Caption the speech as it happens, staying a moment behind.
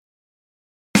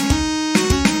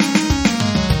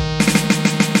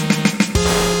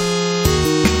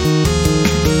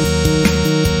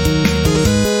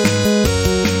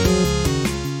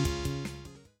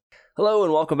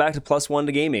welcome back to Plus One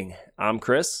to Gaming. I'm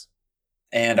Chris.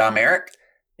 And I'm Eric.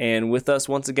 And with us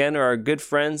once again are our good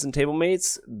friends and table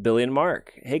mates, Billy and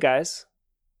Mark. Hey, guys.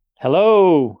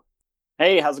 Hello.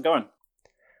 Hey, how's it going?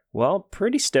 Well,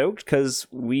 pretty stoked because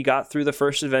we got through the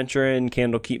first adventure in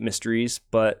Candlekeep Mysteries,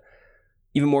 but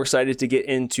even more excited to get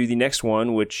into the next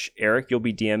one, which, Eric, you'll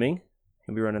be DMing.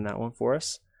 You'll be running that one for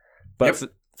us. But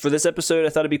for this episode, I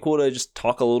thought it'd be cool to just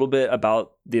talk a little bit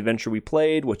about the adventure we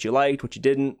played, what you liked, what you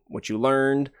didn't, what you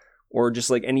learned, or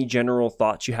just like any general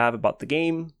thoughts you have about the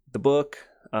game, the book,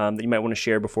 that you might want to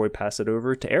share before we pass it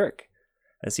over to Eric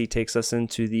as he takes us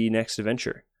into the next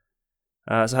adventure.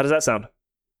 So how does that sound?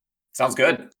 Sounds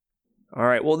good. All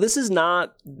right. Well, this is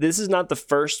not the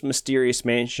first mysterious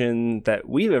mansion that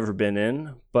we've ever been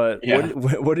in, but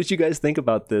what did you guys think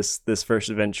about this first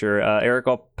adventure? Eric,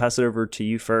 I'll pass it over to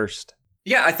you first.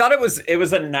 Yeah, I thought it was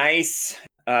a nice.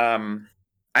 I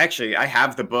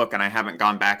have the book and I haven't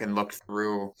gone back and looked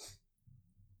through.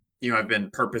 I've been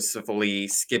purposefully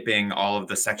skipping all of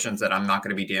the sections that I'm not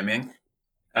going to be DMing.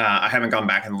 I haven't gone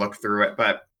back and looked through it,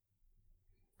 but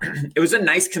it was a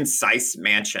nice, concise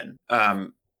mansion.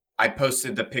 I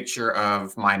posted the picture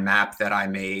of my map that I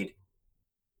made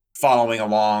following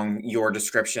along your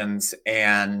descriptions,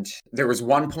 and there was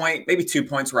one point, maybe 2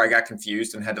 points, where I got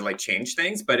confused and had to change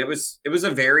things, but it was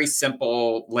a very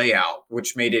simple layout,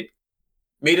 which made it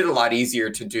a lot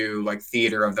easier to do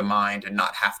theater of the mind and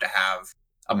not have to have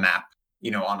a map,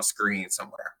 on a screen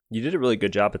somewhere. You did a really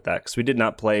good job at that because we did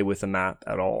not play with a map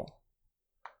at all.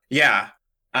 Yeah.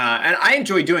 And I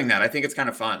enjoy doing that. I think it's kind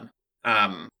of fun.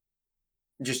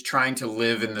 Just trying to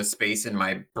live in the space in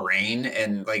my brain,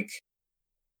 and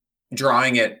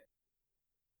drawing it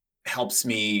helps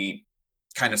me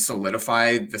kind of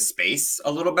solidify the space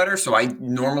a little better. So I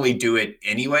normally do it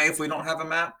anyway if we don't have a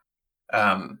map.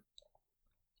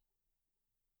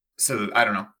 So I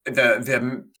don't know.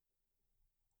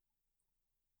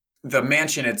 The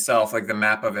mansion itself, the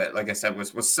map of it, like I said,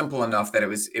 was simple enough that it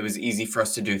was easy for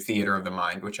us to do theater of the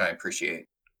mind, which I appreciate.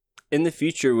 In the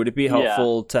future, would it be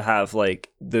helpful to have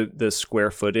the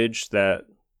square footage that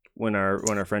when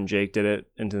our friend Jake did it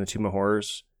into the Tomb of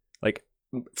Horrors?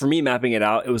 For me, mapping it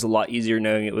out, it was a lot easier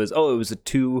knowing it was a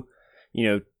two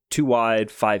wide,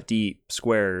 5 deep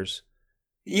squares.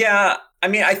 Yeah, I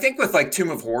mean, I think with Tomb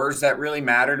of Horrors that really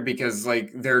mattered because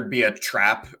there'd be a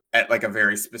trap at a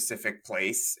very specific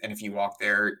place, and if you walk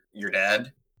there, you're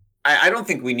dead. I don't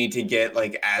think we need to get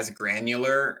as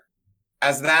granular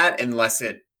as that unless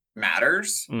it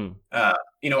matters.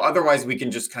 Otherwise we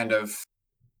can just kind of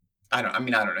I don't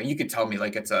know, you could tell me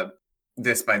it's a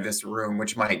this by this room,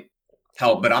 which might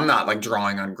help, but I'm not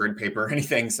drawing on grid paper or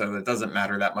anything, so it doesn't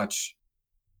matter that much,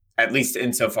 at least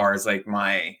insofar as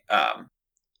my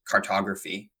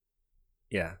cartography.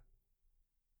 Yeah,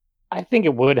 I think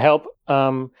it would help.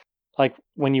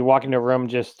 When you walk into a room,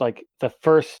 just the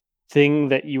first thing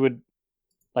that you would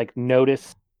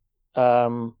notice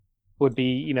would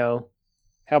be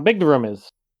how big the room is.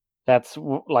 That's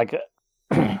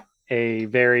a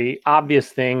very obvious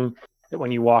thing that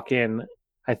when you walk in.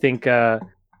 I think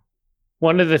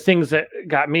one of the things that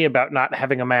got me about not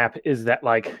having a map is that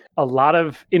a lot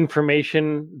of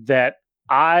information that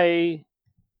I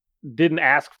didn't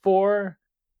ask for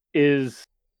is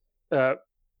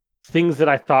things that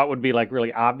I thought would be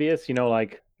really obvious.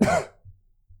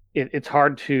 It's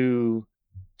hard to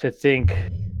think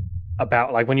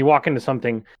about when you walk into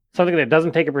something that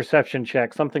doesn't take a perception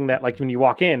check, something that when you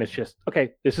walk in, it's just,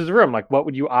 okay, this is a room. What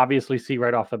would you obviously see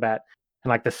right off the bat?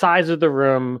 And the size of the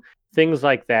room, things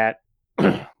like that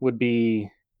would be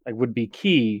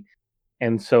key.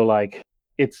 And so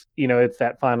it's it's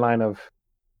that fine line of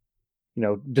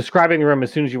describing the room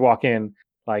as soon as you walk in,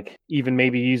 even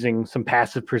maybe using some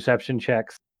passive perception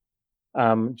checks,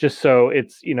 just so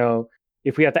it's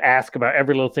if we have to ask about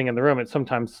every little thing in the room, it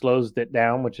sometimes slows it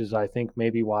down, which is I think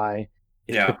maybe why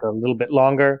it took a little bit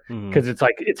longer, because it's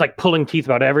like pulling teeth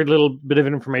about every little bit of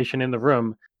information in the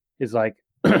room is I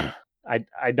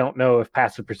don't know if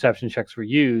passive perception checks were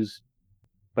used,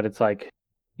 but it's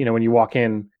when you walk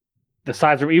in, the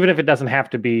size room, even if it doesn't have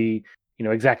to be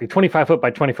exactly 25 foot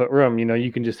by 20 foot room,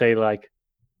 you can just say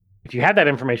if you had that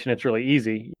information, it's really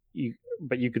easy.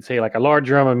 But you could say a large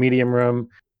room, a medium room,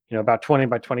 about 20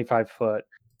 by 25 foot.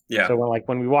 Yeah. So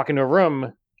when we walk into a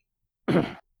room,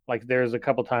 there's a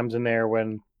couple times in there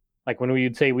when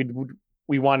we'd say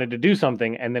we wanted to do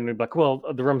something, and then we'd be well,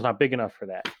 the room's not big enough for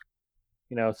that.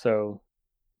 So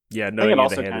yeah, I think it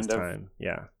also ahead kind is of time.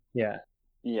 Yeah,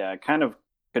 it kind of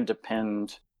could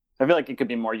depend. I feel like it could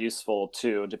be more useful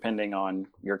too, depending on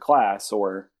your class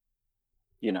or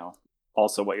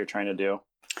also what you're trying to do.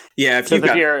 Yeah, if Because you've if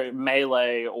got you're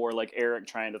melee or like Eric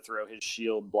trying to throw his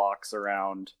shield blocks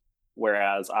around,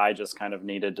 whereas I just kind of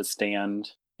needed to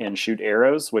stand and shoot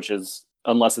arrows, which is,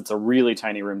 unless it's a really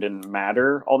tiny room, didn't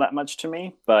matter all that much to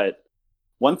me. But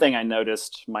one thing I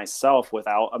noticed myself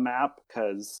without a map,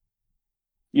 because,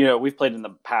 you know, we've played in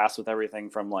the past with everything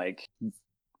from like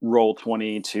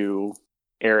Roll20 to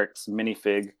Eric's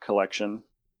minifig collection,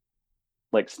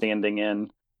 like standing in.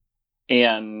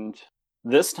 And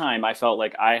this time I felt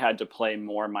like I had to play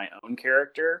more my own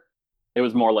character. It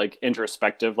was more like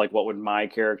introspective, like what would my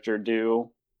character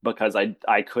do? Because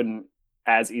I couldn't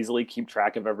as easily keep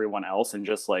track of everyone else and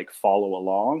just like follow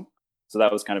along. So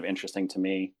that was kind of interesting to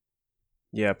me.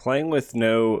 Yeah, playing with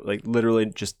no, like, literally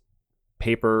just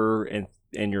paper and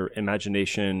your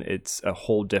imagination, it's a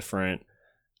whole different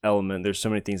element. There's so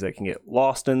many things that can get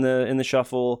lost in the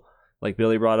shuffle. Like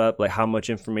Billy brought up, like how much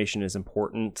information is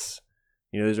important.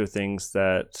 You know, those are things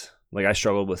that like I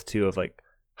struggled with too, of like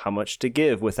how much to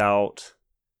give without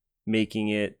making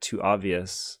it too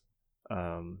obvious.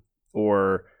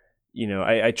 Or, you know,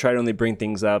 I try to only bring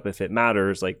things up if it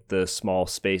matters, like the small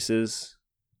spaces.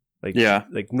 Like, Yeah.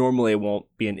 like normally it won't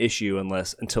be an issue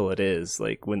until it is.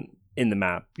 Like when in the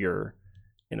map you're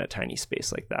in a tiny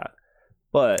space like that.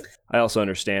 But I also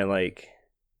understand like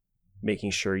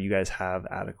making sure you guys have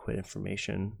adequate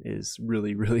information is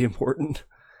really, really important.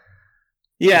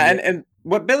 Yeah, and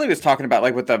what Billy was talking about,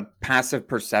 like with the passive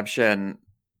perception,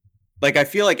 like I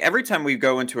feel like every time we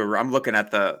go into a room, I'm looking at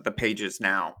the pages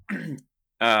now.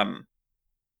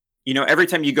 You know, every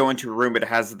time you go into a room, it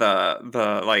has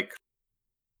the like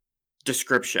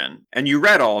description, and you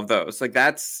read all of those. Like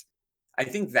I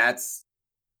think that's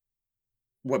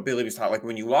what Billy was taught. Like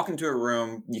when you walk into a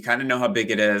room, you kind of know how big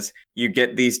it is. You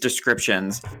get these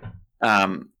descriptions,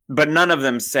 but none of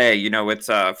them say, you know, it's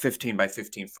a 15 by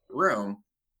 15 foot room,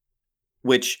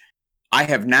 which I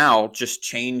have now just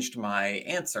changed my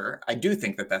answer. I do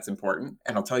think that that's important,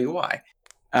 and I'll tell you why.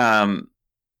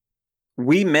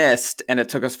 We missed, and it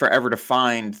took us forever to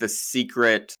find the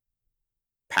secret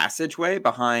passageway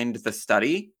behind the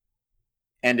study.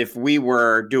 And if we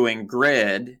were doing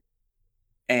grid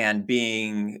and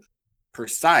being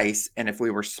precise, and if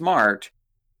we were smart,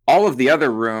 all of the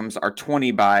other rooms are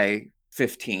 20 by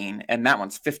 15, and that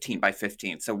one's 15 by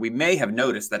 15. So we may have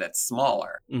noticed that it's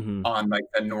smaller on like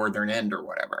the northern end or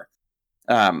whatever.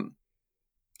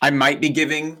 I might be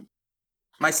giving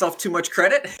myself too much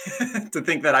credit to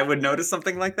think that I would notice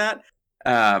something like that.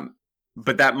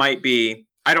 But that might be,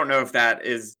 I don't know if that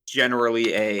is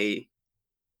generally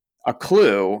a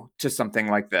clue to something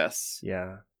like this.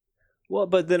 Yeah. Well,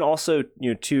 but then also,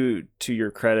 you know, to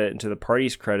your credit and to the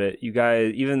party's credit, you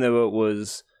guys, even though it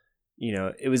was, you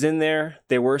know, it was in there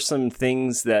were some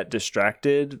things that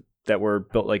distracted that were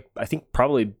built, like, I think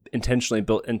probably intentionally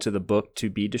built into the book to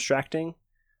be distracting,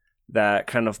 that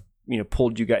kind of, you know,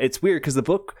 pulled you guys. It's weird because the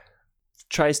book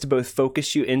tries to both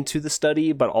focus you into the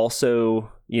study, but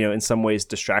also, you know, in some ways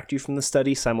distract you from the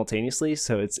study simultaneously.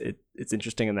 So it's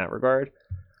interesting in that regard.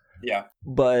 Yeah.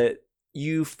 But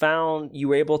you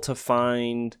were able to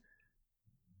find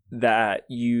that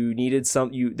you needed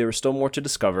there was still more to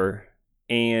discover,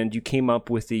 and you came up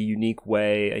with a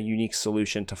unique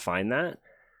solution to find that.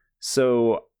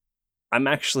 So I'm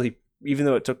actually, even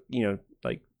though it took, you know,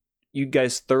 like you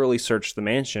guys thoroughly searched the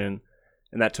mansion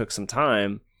and that took some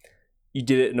time, you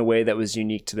did it in a way that was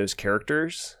unique to those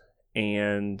characters.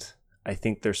 And I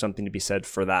think there's something to be said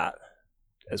for that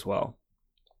as well.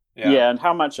 Yeah, and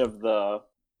how much of the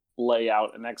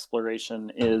layout and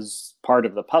exploration is part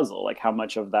of the puzzle? Like how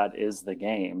much of that is the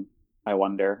game, I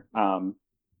wonder.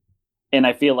 And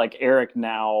I feel like Eric,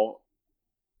 now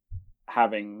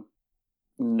having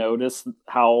noticed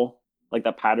how like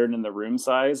the pattern in the room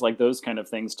size, like those kind of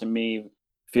things to me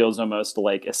feels almost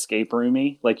like escape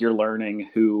roomy. Like you're learning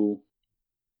who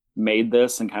made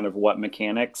this and kind of what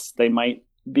mechanics they might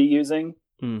be using,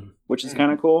 which is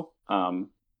kind of cool.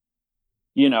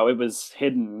 You know, it was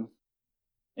hidden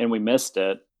and we missed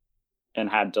it and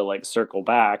had to like circle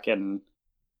back. And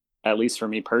at least for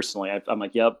me personally, I'm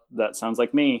like, yep, that sounds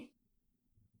like me.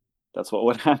 That's what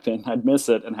would happen. I'd miss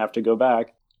it and have to go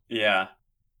back. Yeah.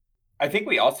 I think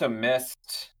we also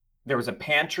missed, there was a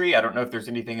pantry. I don't know if there's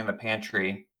anything in the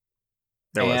pantry.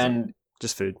 There wasn't.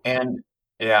 Just food. And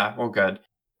yeah, well, good.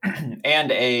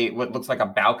 And what looks like a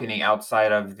balcony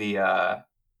outside of the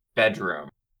bedroom.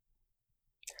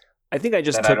 I think I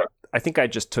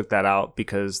just took that out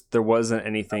because there wasn't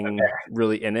anything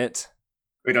really in it.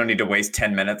 We don't need to waste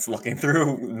 10 minutes looking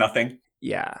through nothing.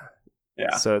 Yeah.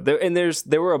 Yeah. So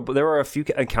there were a few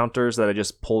encounters that I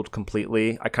just pulled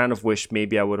completely. I kind of wish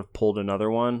maybe I would have pulled another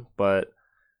one, but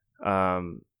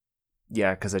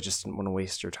yeah, because I just didn't want to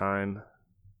waste your time.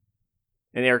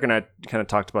 And Eric and I kind of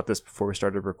talked about this before we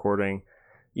started recording.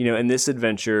 You know, in this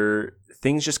adventure,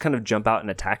 things just kind of jump out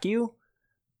and attack you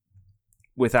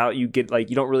without you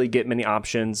don't really get many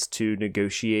options to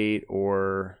negotiate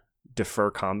or defer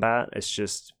combat. It's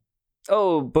just,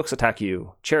 oh, books attack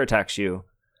you, chair attacks you,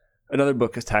 another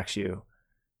book attacks you,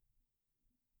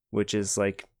 which is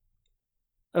like,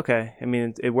 okay. I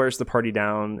mean, it wears the party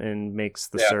down and makes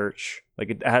the search, like,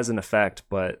 it has an effect,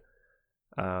 but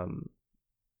I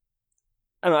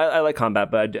don't know, I like combat,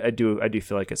 but I do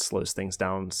feel like it slows things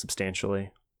down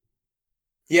substantially.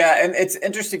 Yeah, and it's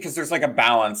interesting because there's like a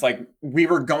balance. Like, we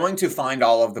were going to find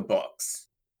all of the books.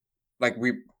 Like,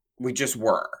 we just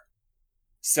were.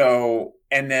 So,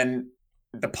 and then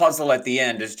the puzzle at the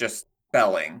end is just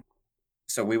spelling.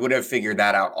 So we would have figured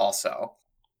that out also.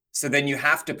 So then you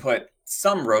have to put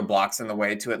some roadblocks in the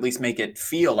way to at least make it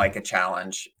feel like a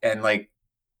challenge, and like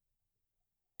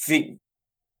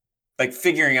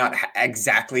figuring out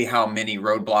exactly how many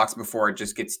roadblocks before it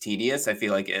just gets tedious, I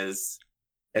feel like is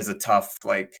a tough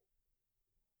like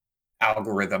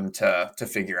algorithm to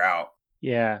figure out.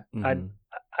 Yeah,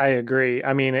 I agree.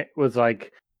 I mean, it was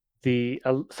like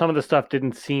some of the stuff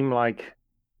didn't seem like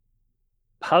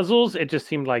puzzles. It just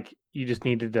seemed like you just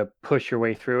needed to push your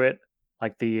way through it.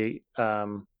 Like the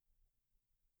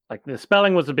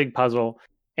spelling was a big puzzle,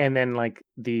 and then like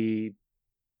the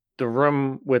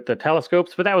room with the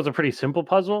telescopes, but that was a pretty simple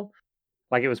puzzle.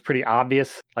 Like, it was pretty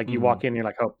obvious. Like, you walk in, you're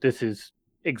like, oh, this is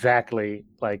exactly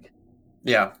like,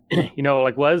 yeah, you know,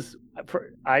 like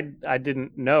I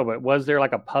didn't know, but was there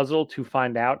like a puzzle to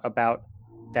find out about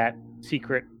that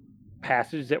secret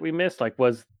passage that we missed? Like,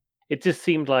 it just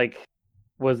seemed like,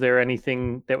 was there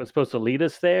anything that was supposed to lead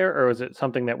us there, or was it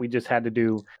something that we just had to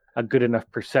do a good enough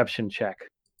perception check?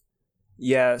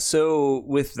 Yeah, so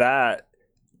with that,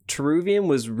 Teruvian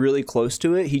was really close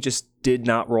to it. He just did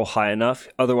not roll high enough.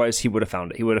 Otherwise, he would have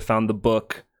found it. He would have found the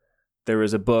book. There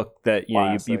was a book that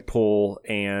you pull,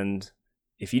 and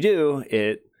if you do,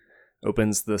 it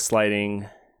opens the sliding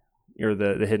or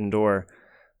the hidden door.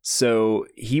 So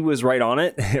he was right on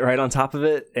it, right on top of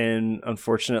it, and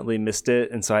unfortunately missed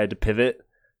it. And so I had to pivot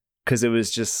because it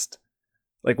was just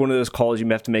like one of those calls you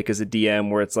have to make as a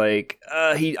DM where it's like,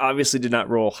 he obviously did not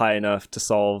roll high enough to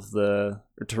solve to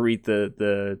reach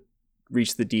the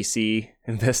DC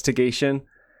investigation.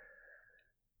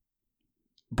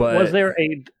 But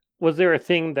was there a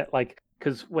thing that, like,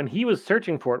 because when he was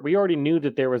searching for it, we already knew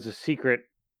that there was a secret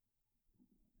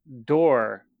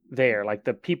door there, like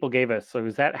the people gave us. So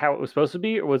is that how it was supposed to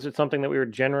be, or was it something that we were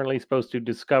generally supposed to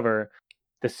discover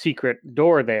the secret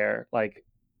door there? Like,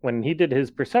 when he did his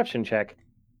perception check,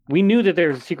 we knew that there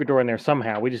was a secret door in there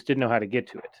somehow. We just didn't know how to get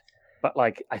to it. But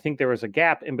like, I think there was a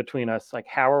gap in between us. Like,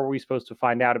 how are we supposed to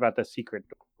find out about the secret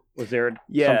door? Was there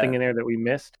something in there that we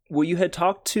missed? Well, you had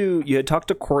talked to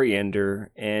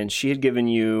Coriander, and she had given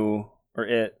you, or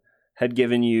it had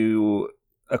given you,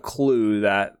 a clue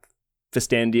that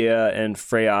Fistandia and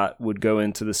Freyot would go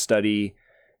into the study,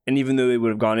 and even though they would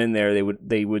have gone in there,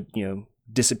 they would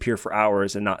disappear for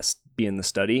hours and not be in the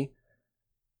study.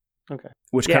 Okay.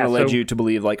 Which kind of led you to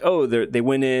believe, like, oh, they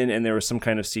went in and there was some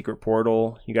kind of secret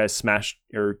portal. You guys smashed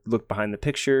or looked behind the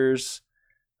pictures.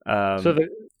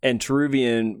 And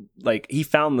Teruvian, like, he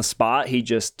found the spot. He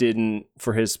just didn't,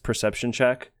 for his perception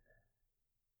check,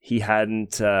 he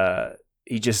hadn't, I'm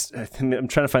trying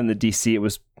to find the DC. It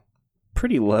was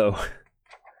pretty low.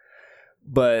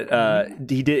 But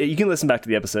he did. You can listen back to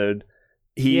the episode.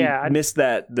 He missed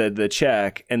the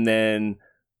check, and then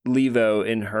Levo,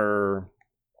 in her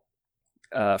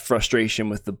frustration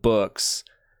with the books,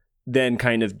 then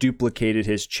kind of duplicated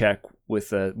his check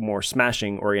with a more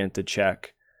smashing oriented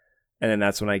check, and then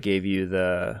that's when I gave you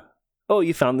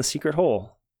you found the secret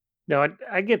hole. No,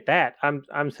 I get that.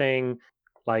 I'm saying,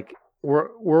 like,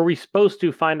 were we supposed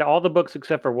to find all the books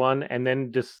except for one, and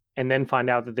then find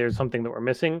out that there's something that we're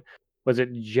missing? Was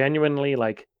it genuinely,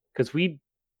 like, because we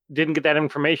didn't get that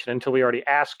information until we already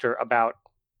asked her about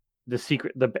the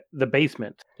secret, the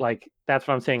basement? Like, that's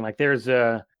what I'm saying. Like, there's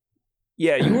a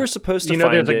you were supposed to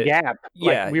find it. There's a gap.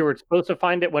 Like, we were supposed to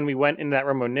find it when we went into that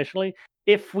room initially.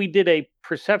 If we did a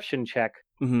perception check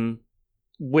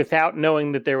without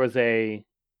knowing that there was a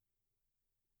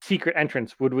secret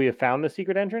entrance, would we have found the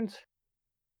secret entrance?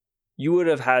 You would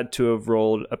have had to have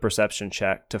rolled a perception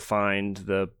check to find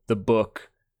the book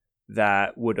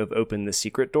that would have opened the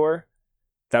secret door.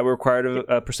 That required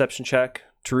a perception check.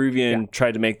 Teruvian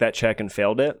tried to make that check and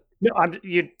failed it. No,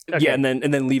 okay. Yeah, and then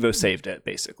Levo saved it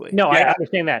basically. No, I Yeah.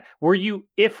 understand that. Were you,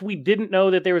 if we didn't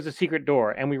know that there was a secret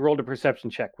door and we rolled a perception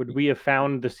check, would we have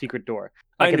found the secret door?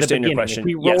 I Like at the understand your beginning, question. if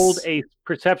we rolled Yes. a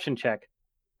perception check,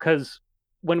 because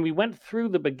when we went through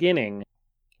the beginning,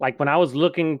 like when I was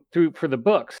looking through for the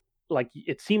books, like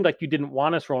it seemed like you didn't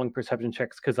want us rolling perception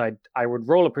checks because I would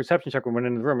roll a perception check when we went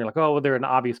into the room. You're like, oh, well, they're an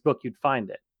obvious book, you'd find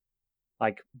it.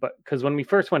 Like, but because when we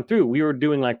first went through, we were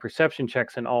doing like perception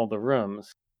checks in all the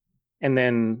rooms, and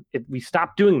then we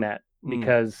stopped doing that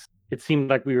because it seemed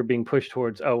like we were being pushed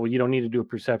towards, oh, well, you don't need to do a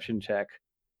perception check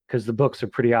because the books are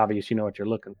pretty obvious, you know what you're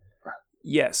looking for.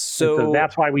 Yes. So So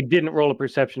that's why we didn't roll a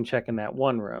perception check in that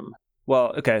one room.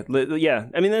 well, okay. Yeah.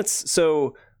 I mean, that's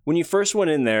so when you first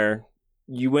went in there,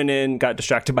 you went in, got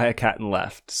distracted by a cat and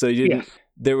left. So you didn't, Yes.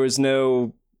 there was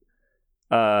no,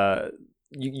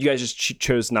 you guys just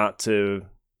chose not to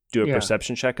do a Yeah.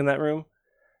 perception check in that room.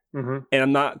 Mm-hmm. And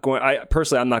I'm not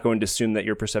going to assume that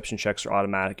your perception checks are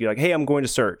automatic. You're like, hey, I'm going to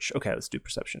search. Okay, let's do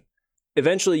perception.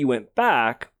 Eventually you went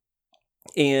back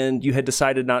and you had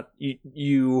decided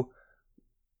you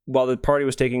while the party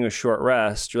was taking a short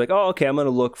rest, you're like, oh, okay, I'm going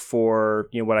to look for,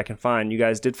 what I can find. You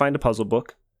guys did find a puzzle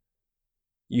book.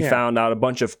 You found out a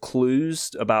bunch of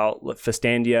clues about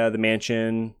Festandia, the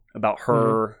mansion, about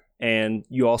her, and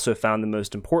you also found the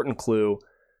most important clue,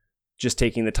 just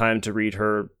taking the time to read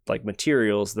her like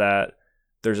materials, that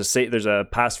there's a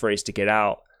passphrase to get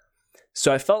out.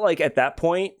 So I felt like at that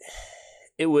point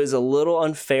it was a little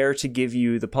unfair to give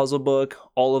you the puzzle book,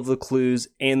 all of the clues,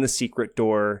 and the secret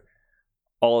door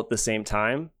all at the same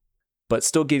time, but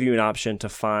still give you an option to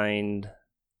find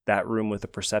that room with a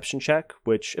perception check,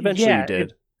 which eventually you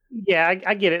did.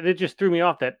 I get it. It just threw me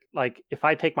off that, like, if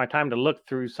I take my time to look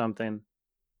through something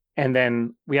and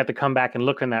then we have to come back and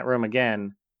look in that room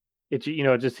again, it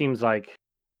just seems like,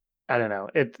 I don't know.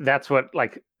 That's what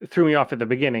like threw me off at the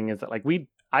beginning, is that like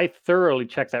I thoroughly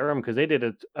checked that room because they did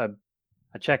a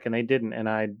check and they didn't, and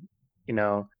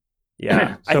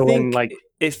Yeah. So I think when, like,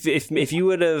 if you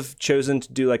would have chosen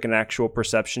to do like an actual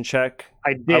perception check,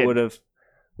 I did. I would have.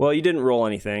 Well, you didn't roll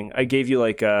anything. I gave you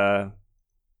like while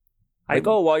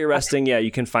you're resting,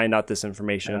 you can find out this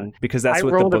information because that's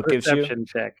what the book gives you. I rolled a perception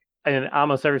check in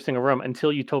almost every single room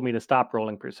until you told me to stop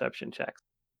rolling perception checks.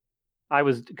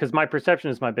 Because my perception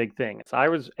is my big thing. So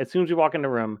as soon as we walk in the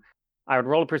room, I would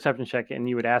roll a perception check and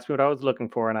you would ask me what I was looking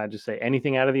for, and I'd just say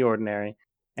anything out of the ordinary.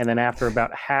 And then after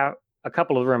about a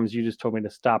couple of rooms, you just told me to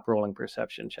stop rolling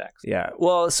perception checks. Yeah.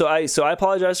 Well, so I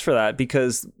apologize for that,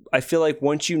 because I feel like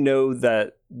once you know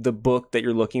that the book that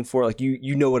you're looking for, like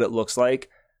you know what it looks like,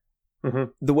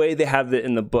 the way they have it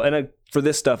in the book, and for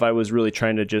this stuff, I was really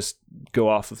trying to just go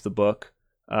off of the book.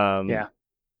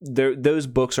 Those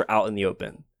books are out in the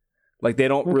open. Like they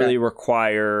don't really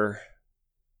require,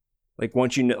 like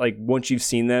once you've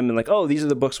seen them and like, oh, these are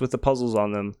the books with the puzzles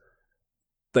on them.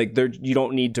 Like you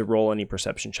don't need to roll any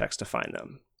perception checks to find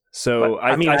them. So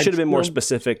I should have been more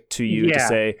specific to you to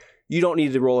say you don't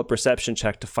need to roll a perception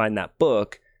check to find that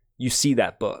book. You see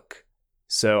that book.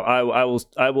 So I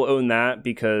will own that,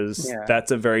 because that's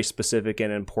a very specific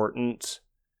and important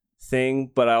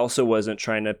thing. But I also wasn't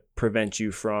trying to prevent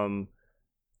you from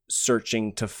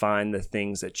searching to find the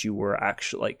things that you were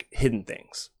actually like hidden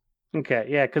things. Okay,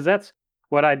 yeah, because that's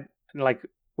what I like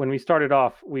when we started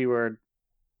off. We were,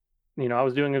 I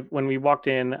was doing it when we walked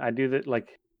in. I do that,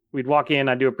 like we'd walk in,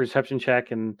 I do a perception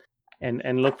check and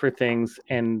look for things,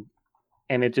 and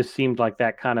it just seemed like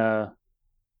that kind of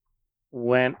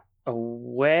went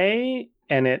away,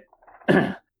 and it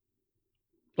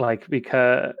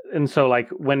so like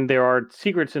when there are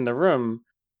secrets in the room,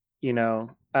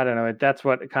 I don't know, that's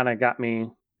what kind of got me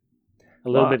a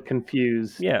little bit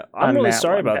confused. Yeah, I'm really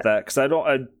sorry about that, because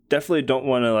I definitely don't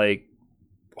want to like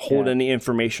hold any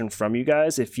information from you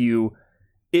guys if you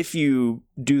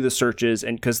do the searches,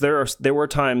 and because there were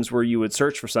times where you would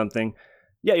search for something,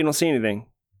 you don't see anything,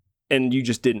 and you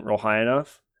just didn't roll high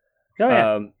enough.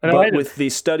 But with the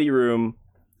study room,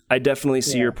 I definitely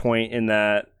see your point in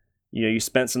that you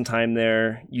spent some time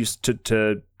there,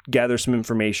 to gather some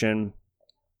information.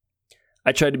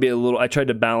 I tried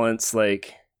to balance,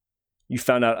 like, you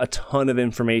found out a ton of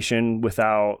information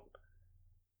without,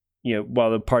 while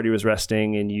the party was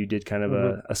resting, and you did kind of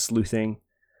a sleuthing.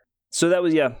 So that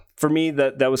was, for me,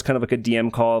 that was kind of like a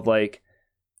DM call of like,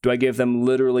 do I give them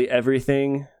literally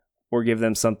everything or give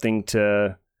them something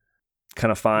to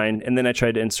kind of find? And then I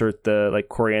tried to insert the like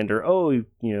coriander. I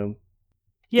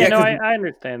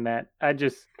understand that.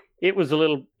 It was a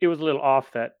little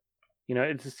off that,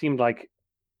 it just seemed like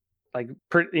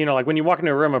when you walk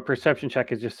into a room, a perception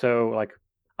check is just so like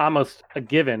almost a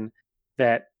given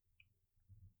that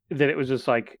it was just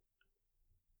like,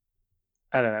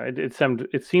 I don't know.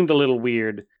 It seemed a little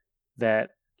weird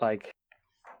that like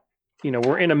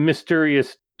we're in a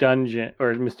mysterious dungeon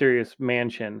or mysterious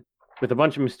mansion with a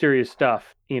bunch of mysterious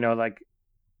stuff. Like,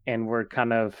 and we're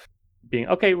kind of being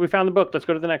okay. We found the book. Let's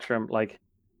go to the next room. Like,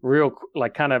 real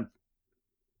like kind of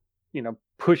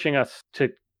pushing us to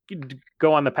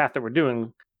go on the path that we're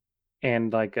doing,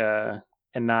 and like and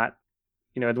not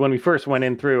when we first went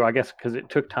in through, I guess because it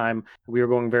took time, we were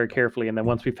going very carefully, and then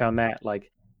once we found that, like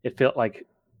it felt like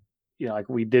like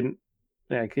we didn't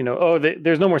like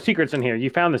there's no more secrets in here. You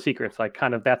found the secrets, like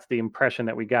kind of that's the impression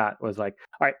that we got was like,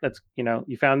 all right, let's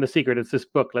you found the secret. It's this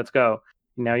book. Let's go.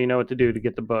 Now you know what to do to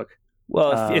get the book.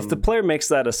 Well, if the player makes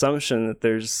that assumption that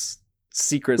there's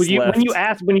secrets left,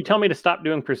 when you tell me to stop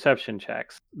doing perception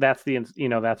checks, that's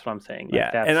that's what I'm saying. Like,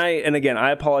 yeah, and again,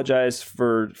 I apologize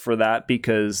for that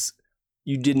because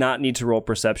you did not need to roll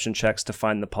perception checks to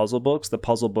find the puzzle books. The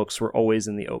puzzle books were always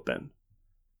in the open.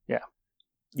 Yeah.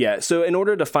 Yeah, so in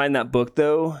order to find that book,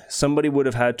 though, somebody would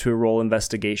have had to roll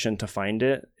investigation to find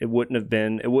it. It wouldn't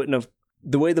have,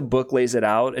 the way the book lays it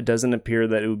out, it doesn't appear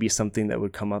that it would be something that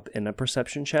would come up in a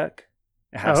perception check.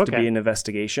 It has to be an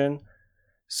investigation.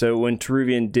 So when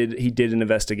Teruvian did an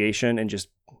investigation and just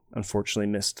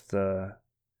unfortunately missed the...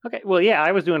 Okay, well, yeah,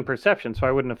 I was doing perception, so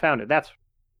I wouldn't have found it. That's...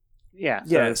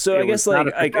 Yeah. So I guess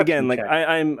like again, like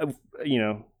I'm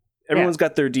everyone's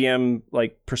got their DM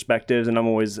like perspectives, and I'm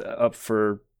always up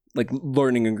for like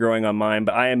learning and growing on mine.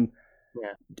 But I am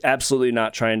absolutely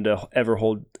not trying to ever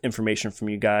hold information from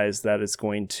you guys that is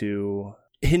going to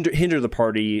hinder the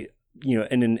party,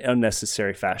 in an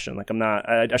unnecessary fashion. Like I'm not.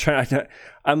 I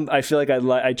feel like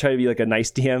I try to be like a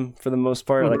nice DM for the most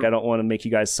part. Mm-hmm. Like I don't want to make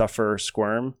you guys suffer or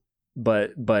squirm.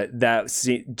 But that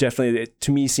definitely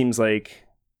to me seems like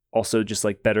also just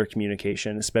like better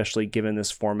communication, especially given this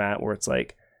format where it's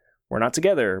like we're not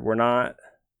together, we're not.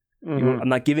 I'm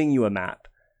not giving you a map.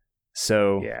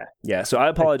 So yeah. So I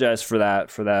apologize for that.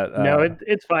 No,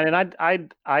 it's fine, and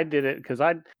I did it because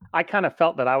I kind of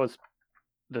felt that I was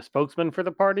the spokesman for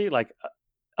the party, like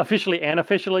officially and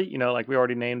unofficially. Like we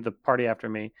already named the party after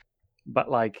me,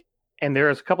 but like, and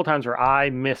there's a couple times where I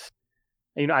missed.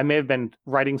 I may have been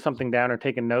writing something down or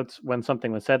taking notes when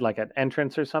something was said, like at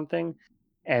entrance or something.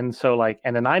 And so like,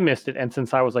 and then I missed it. And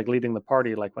since I was like leading the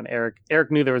party, like when Eric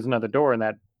knew there was another door in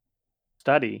that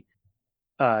study,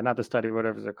 not the study,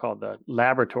 whatever they're called, the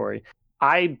laboratory.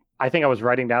 I think I was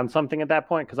writing down something at that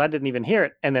point because I didn't even hear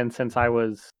it. And then since I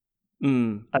was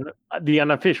the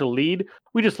unofficial lead,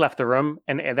 we just left the room.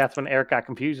 And that's when Eric got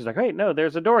confused. He's like, "Hey, no,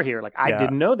 there's a door here." Like I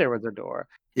didn't know there was a door.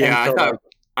 Yeah, so,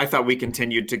 I thought we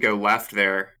continued to go left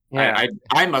there. Yeah.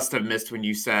 I must have missed when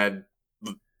you said,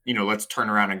 let's turn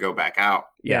around and go back out.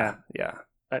 Yeah.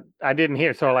 But I didn't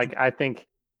hear. So like, I think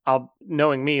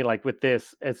knowing me, like with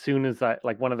this, as soon as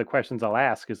one of the questions I'll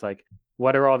ask is like,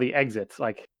 what are all the exits?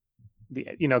 Like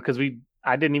because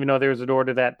I didn't even know there was a door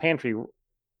to that pantry.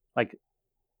 Like,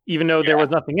 even though there was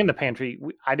nothing in the pantry,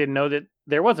 I didn't know that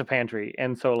there was a pantry.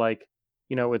 And so like,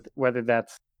 with whether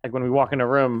that's like when we walk in a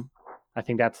room, I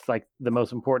think that's like the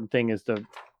most important thing is the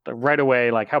right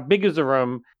away, like how big is the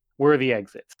room? Where are the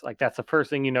exits? Like that's the first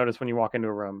thing you notice when you walk into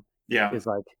a room. Yeah. Is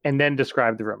like, and then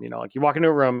describe the room. Like you walk into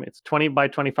a room, it's 20 by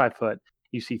 25 foot.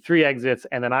 You see 3 exits.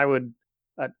 And then I would,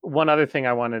 one other thing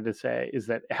I wanted to say is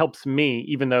that it helps me,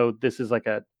 even though this is like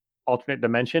a alternate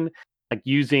dimension, like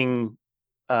using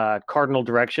cardinal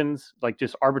directions, like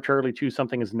just arbitrarily choose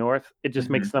something as north. It just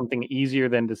makes something easier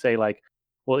than to say like,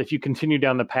 well, if you continue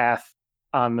down the path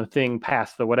on the thing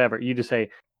past the whatever, you just say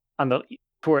on the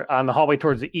hallway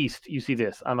towards the east, you see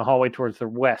this. On the hallway towards the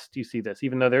west, you see this.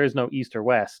 Even though there is no east or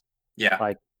west,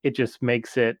 like it just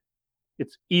makes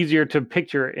it's easier to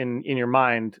picture in your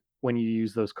mind when you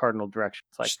use those cardinal directions.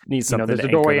 Like there's a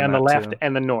doorway on the left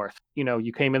and the north.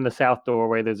 You came in the south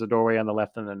doorway. There's a doorway on the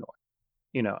left and the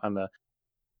north. On the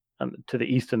to the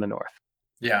east and the north.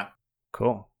 Yeah,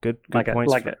 cool. Good like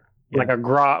points. Like a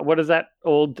what is that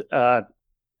old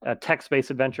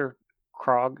text-based adventure?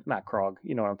 Krog, not Krog.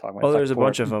 You know what I'm talking about. Oh, there's a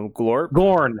bunch of them.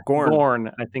 Gorn,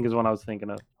 I think is what I was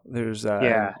thinking of. There's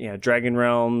Dragon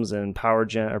Realms and Power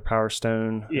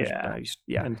Stone.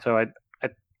 Yeah. And so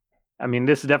I mean,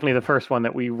 this is definitely the first one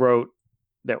that we wrote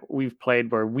that we've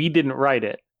played where we didn't write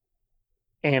it,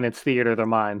 and it's theater of the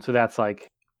mind. So that's like,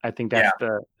 I think that's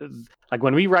like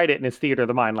when we write it and it's theater of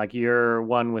the mind. Like you're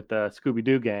one with the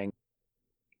Scooby-Doo gang.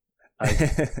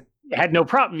 Had no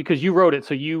problem because you wrote it,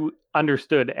 so you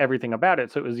understood everything about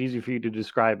it, so it was easy for you to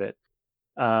describe it.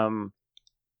 But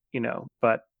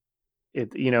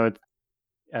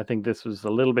I think this was a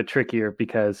little bit trickier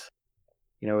because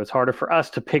it's harder for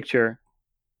us to picture,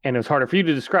 and it was harder for you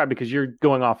to describe because you're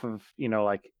going off of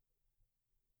like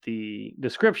the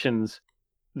descriptions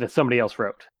that somebody else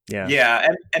wrote. Yeah. Yeah,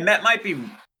 and that might be,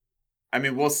 I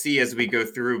mean, we'll see as we go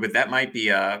through, but that might be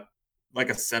a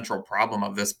central problem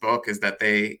of this book, is that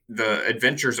the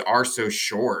adventures are so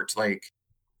short. Like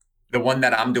the one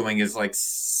that I'm doing is like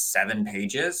 7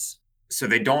 pages, so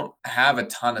they don't have a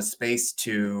ton of space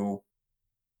to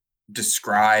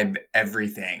describe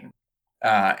everything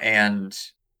and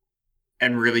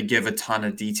really give a ton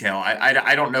of detail.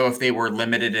 I don't know if they were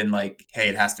limited in like, hey,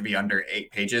 it has to be under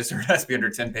 8 pages or it has to be under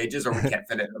 10 pages or we can't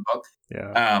fit it in the book.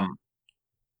 Yeah.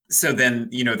 So then,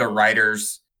 the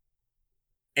writer's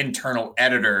internal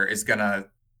editor is going to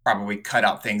probably cut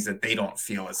out things that they don't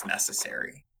feel is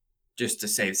necessary just to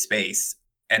save space.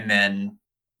 And then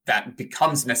that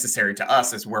becomes necessary to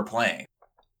us as we're playing.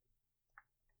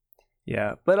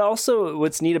 Yeah, but also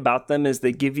what's neat about them is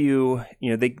they give you,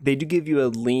 they do give you a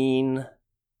lean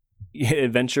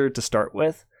adventure to start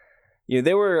with.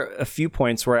 There were a few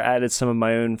points where I added some of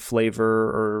my own flavor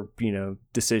or,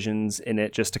 decisions in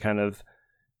it just to kind of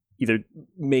either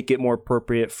make it more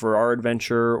appropriate for our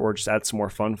adventure or just add some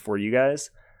more fun for you guys.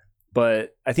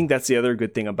 But I think that's the other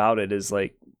good thing about it is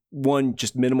like, one,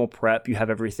 just minimal prep. You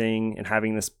have everything, and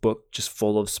having this book just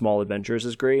full of small adventures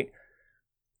is great.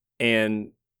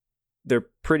 And they're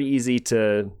pretty easy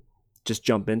to just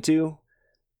jump into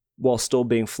while still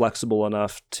being flexible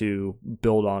enough to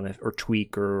build on it or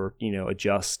tweak or,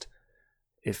 adjust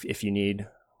if you need,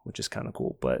 which is kind of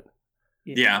cool. But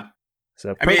yeah.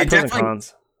 So I mean, it pros and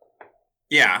cons.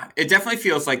 Yeah, it definitely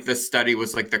feels like this study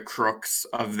was like the crux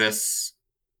of this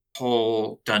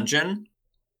whole dungeon.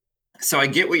 So I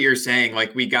get what you're saying.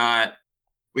 Like we got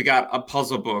a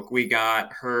puzzle book. We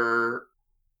got her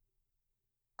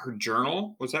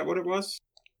journal. Was that what it was?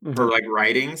 Mm-hmm. Her like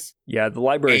writings. Yeah, the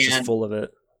library is just full of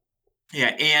it.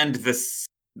 Yeah, and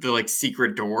the like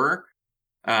secret door.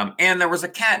 And there was a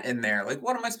cat in there. Like,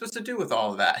 what am I supposed to do with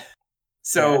all of that?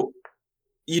 So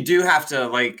you do have to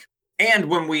like.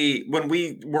 And when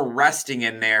we were resting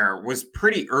in there was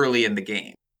pretty early in the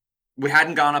game. We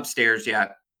hadn't gone upstairs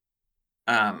yet.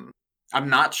 I'm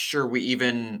not sure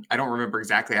I don't remember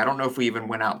exactly. I don't know if we even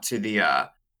went out to the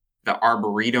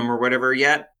Arboretum or whatever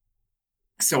yet.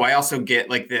 So I also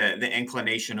get like the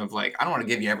inclination of like, I don't want to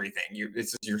give you everything.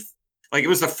 Like it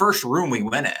was the first room we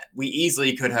went in. We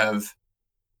easily could have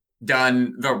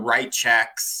done the right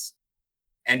checks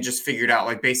and just figured out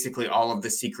like basically all of the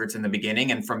secrets in the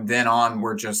beginning. And from then on,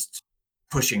 we're just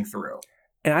pushing through.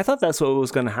 And I thought that's what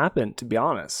was going to happen, to be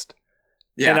honest.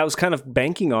 Yeah. And I was kind of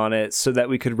banking on it so that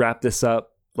we could wrap this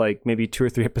up like maybe 2 or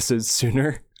 3 episodes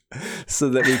sooner so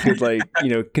that we could like,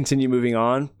 continue moving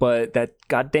on. But that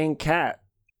goddamn cat.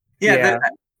 Yeah.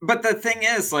 But the thing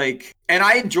is like, and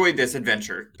I enjoyed this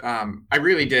adventure. I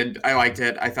really did. I liked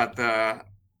it. I thought the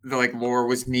like lore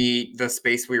was neat. The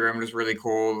space we were in was really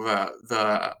cool.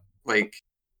 The like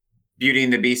Beauty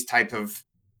and the Beast type of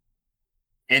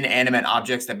inanimate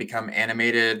objects that become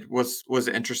animated was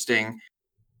interesting.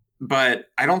 But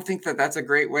I don't think that that's a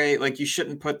great way. Like you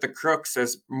shouldn't put the crooks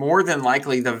as more than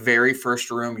likely the very first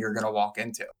room you're going to walk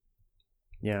into.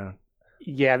 Yeah.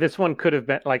 Yeah, this one could have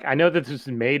been like, I know that this was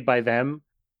made by them,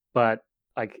 but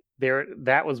like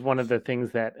that was one of the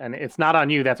things that, and it's not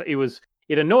on you.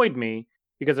 It annoyed me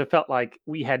because it felt like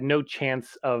we had no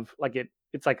chance of like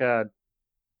it's like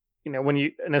when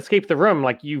you escape the room,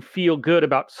 like you feel good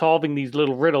about solving these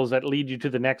little riddles that lead you to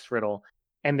the next riddle.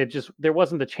 And there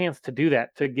wasn't the chance to do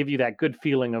that, to give you that good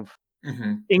feeling of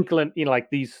inkling, like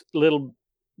these little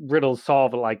riddles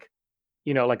solve like,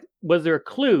 like, was there a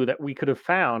clue that we could have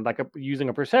found, like using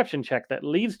a perception check that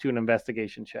leads to an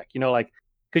investigation check? Like,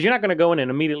 because you're not going to go in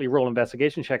and immediately roll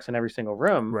investigation checks in every single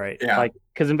room. Right. Yeah. Like,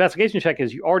 because investigation check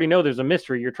is you already know there's a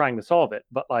mystery, you're trying to solve it.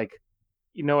 But like,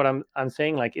 you know what I'm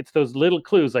saying? Like, it's those little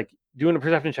clues, like doing a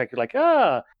perception check. You're like,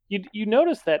 you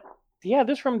notice that, yeah,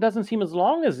 this room doesn't seem as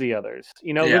long as the others.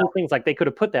 Little things like they could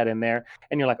have put that in there.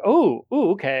 And you're like, oh,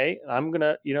 okay. I'm going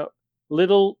to,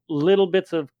 little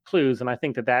bits of clues. And I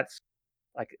think that's,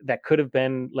 like that could have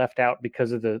been left out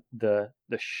because of the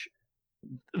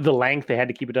length they had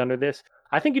to keep it under this.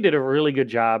 I think you did a really good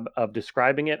job of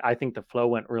describing it. I think the flow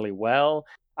went really well.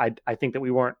 I think that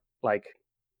we weren't like,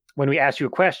 when we asked you a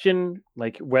question,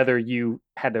 like whether you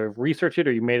had to research it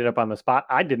or you made it up on the spot,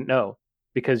 I didn't know,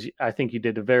 because I think you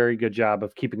did a very good job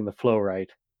of keeping the flow right.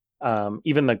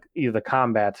 Even the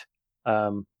combat.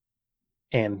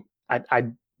 And I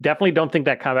definitely don't think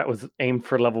that combat was aimed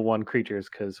for level 1 creatures,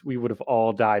 because we would have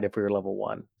all died if we were level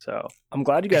 1. So I'm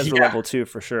glad you guys were level 2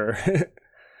 for sure.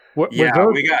 We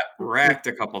got wrecked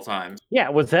a couple times. Yeah,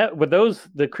 were those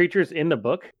the creatures in the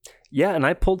book? Yeah, and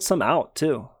I pulled some out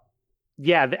too.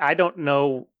 Yeah, I don't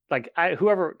know. Like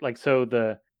whoever, like, so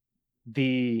the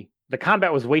the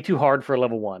combat was way too hard for a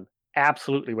level 1.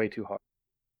 Absolutely way too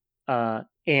hard.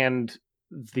 And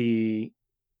the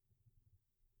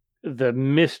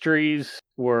mysteries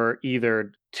were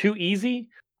either too easy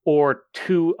or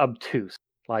too obtuse.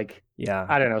 Like, Yeah.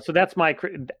 I don't know. So that's my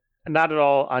not at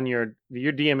all on your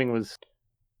DMing was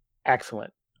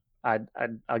excellent.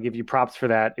 I'll give you props for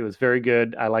that. It was very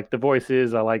good. I liked the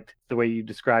voices. I liked the way you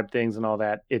described things and all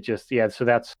that. It just, so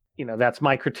that's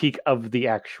my critique of the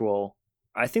actual.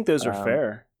 I think those are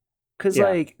fair. Because yeah.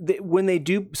 like when they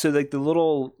do, so like the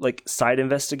little like side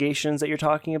investigations that you're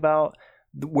talking about,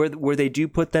 where they do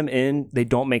put them in, they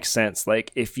don't make sense.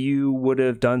 Like if you would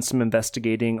have done some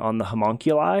investigating on the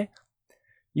homunculi,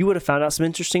 you would have found out some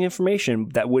interesting information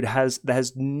that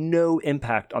has no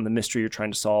impact on the mystery you're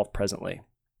trying to solve presently.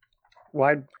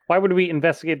 Why would we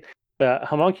investigate the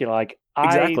homunculi? Like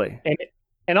exactly,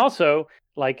 and also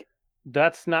like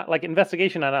that's not like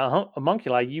investigation on a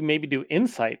homunculi. You maybe do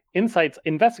insights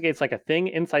investigates like a thing,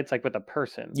 insights like with a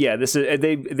person. Yeah, this is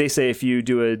they say if you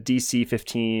do a DC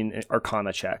 15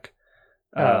 Arcana check,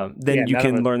 then you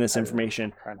can learn this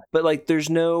information. But like, there's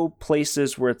no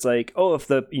places where it's like, oh,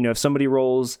 if somebody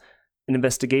rolls an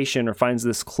investigation or finds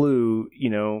this clue,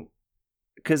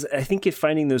 because I think if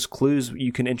finding those clues,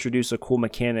 you can introduce a cool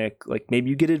mechanic. Like maybe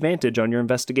you get advantage on your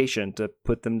investigation to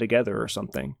put them together or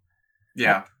something.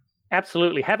 Yeah,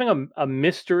 absolutely. Having a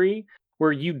mystery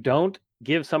where you don't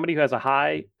give somebody who has a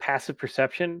high passive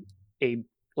perception a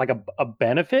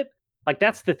benefit. Like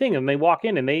that's the thing, and they walk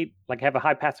in and they like have a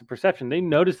high passive perception. They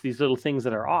notice these little things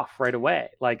that are off right away.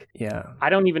 Like, yeah, I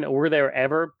don't even know, were there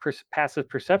ever passive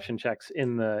perception checks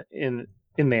in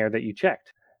there that you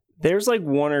checked? There's like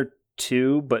one or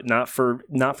two, but not for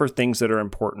things that are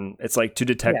important. It's like to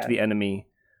detect the enemy.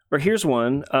 Or here's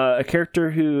one: a character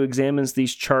who examines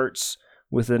these charts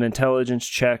with an intelligence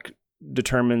check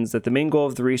determines that the main goal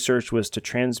of the research was to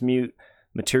transmute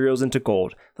materials into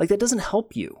gold. Like that doesn't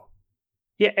help you.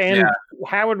 Yeah, and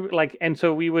how would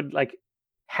so we would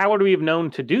how would we have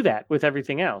known to do that with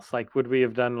everything else? Like, would we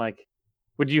have done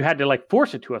would you had to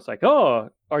force it to us? Like, oh,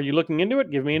 are you looking into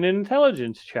it? Give me an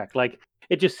intelligence check. Like,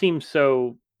 it just seems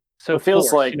so it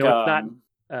feels forced, like it's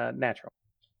not natural.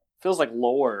 Feels like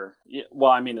lore.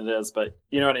 Well, I mean it is, but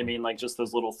you know what I mean. Like just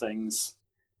those little things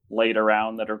laid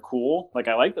around that are cool. Like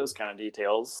I like those kind of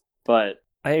details, but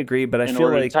I agree. But I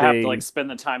feel like have to spend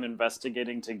the time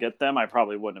investigating to get them, I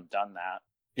probably wouldn't have done that.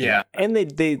 Yeah, and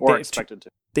they expected to.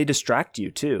 They distract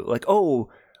you too. Like, oh,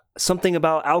 something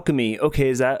about alchemy. Okay,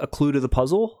 is that a clue to the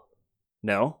puzzle?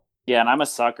 No. Yeah, and I'm a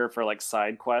sucker for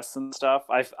side quests and stuff.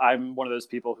 I'm one of those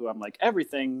people who I'm like,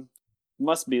 everything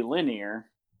must be linear.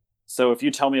 So if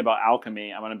you tell me about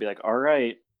alchemy, I'm going to be like, all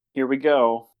right, here we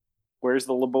go. Where's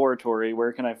the laboratory?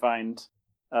 Where can I find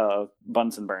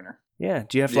Bunsen burner? Yeah.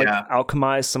 Do you have to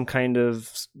alchemize some kind of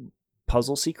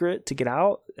puzzle secret to get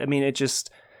out? I mean, it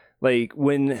just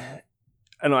when I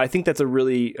don't know, I think that's a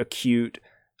really acute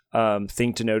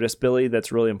thing to notice, Billy.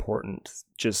 That's really important.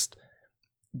 Just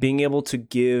being able to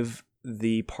give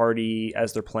the party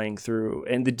as they're playing through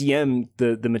and the DM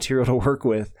the material to work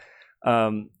with,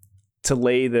 to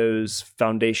lay those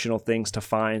foundational things to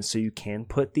find so you can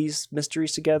put these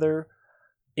mysteries together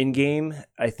in game,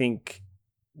 I think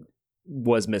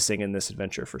was missing in this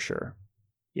adventure for sure.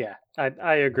 Yeah,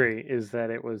 I agree. Is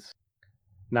that it was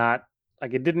not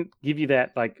it didn't give you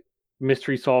that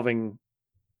mystery solving,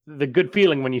 the good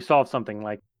feeling when you solve something.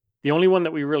 Like the only one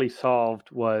that we really solved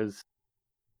was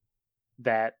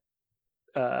that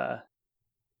the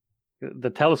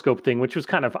telescope thing, which was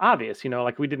kind of obvious,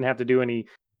 we didn't have to do any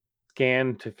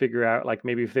scan to figure out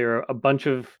maybe if there are a bunch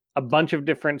of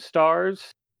different stars,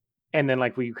 and then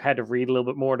we had to read a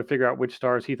little bit more to figure out which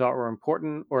stars he thought were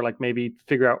important, or maybe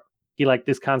figure out he liked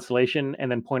this constellation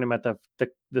and then point him at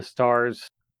the stars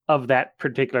of that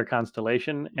particular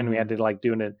constellation, and we had to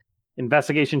do an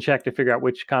investigation check to figure out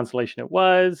which constellation it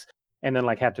was, and then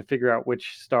have to figure out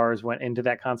which stars went into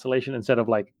that constellation instead of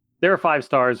there are 5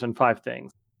 stars and 5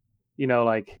 things.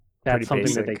 That's pretty something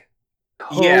basic. that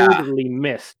they totally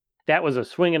missed. That was a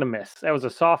swing and a miss. That was a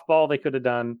softball they could have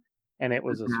done, and it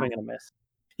was a swing and a miss.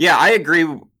 Yeah, I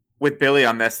agree with Billy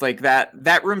on this.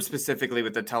 That room specifically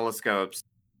with the telescopes,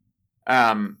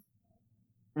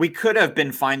 we could have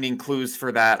been finding clues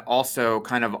for that also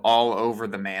kind of all over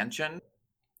the mansion.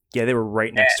 Yeah, they were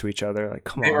right next to each other.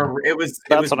 Come on. It was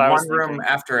one room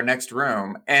after a next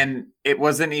room, and it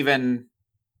wasn't even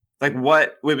it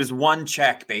was one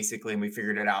check basically, and we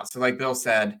figured it out. So like Bill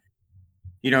said,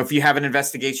 if you have an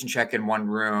investigation check in one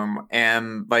room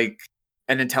and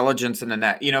an intelligence in the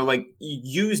net,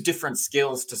 use different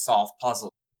skills to solve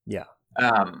puzzles. Yeah.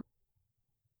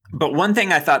 But one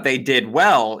thing I thought they did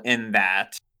well in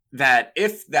that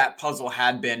if that puzzle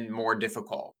had been more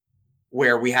difficult,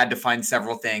 where we had to find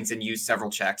several things and use several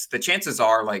checks, the chances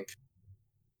are like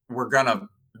we're gonna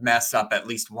mess up at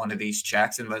least one of these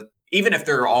checks, and even if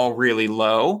they're all really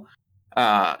low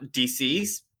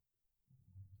DCs.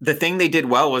 The thing they did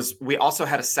well was we also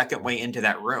had a second way into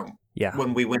that room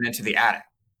when we went into the attic.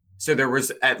 So there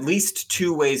was at least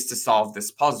 2 ways to solve this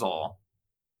puzzle,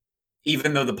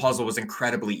 even though the puzzle was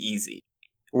incredibly easy.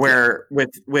 Where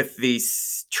with the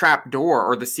trap door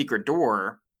or the secret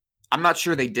door, I'm not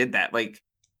sure they did that. Like,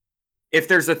 if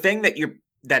there's a thing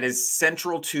that is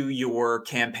central to your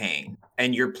campaign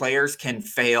and your players can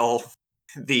fail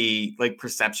the like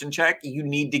perception check, you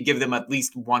need to give them at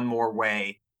least one more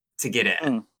way to get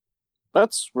in.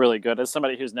 That's really good. As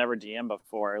somebody who's never DM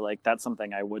before, like that's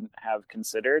something I wouldn't have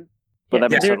considered, but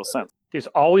that makes total sense. There's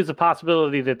always a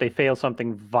possibility that they fail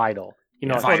something vital. You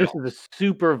know, this is a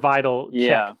super vital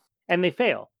check, and they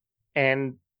fail.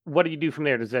 And what do you do from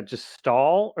there? Does that just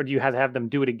stall, or do you have to have them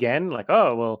do it again? Like,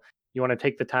 oh, well, you want to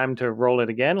take the time to roll it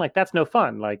again? Like, that's no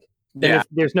fun. Like, then if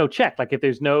there's no check, like if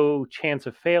there's no chance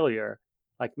of failure,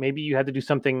 like maybe you had to do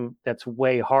something that's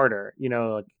way harder, you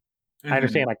know, like, I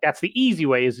understand, like that's the easy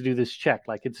way is to do this check.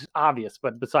 Like it's obvious,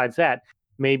 but besides that,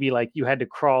 maybe like you had to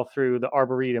crawl through the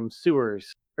Arboretum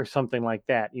sewers or something like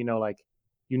that. You know, like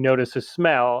you notice a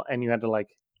smell and you had to like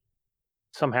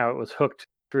somehow it was hooked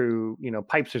through, you know,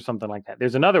 pipes or something like that.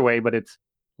 There's another way, but it's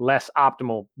less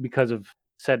optimal because of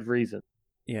said reason.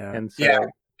 Yeah. And so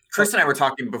Chris and I were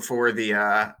talking before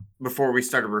we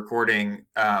started recording,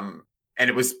 and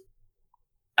it was,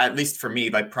 at least for me,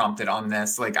 like prompted on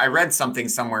this. Like I read something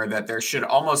somewhere that there should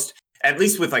almost, at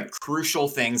least with like crucial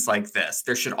things like this,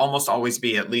 there should almost always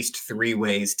be at least 3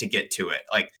 ways to get to it,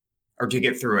 like, or to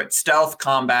get through it: stealth,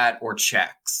 combat, or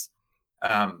checks.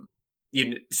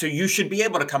 So you should be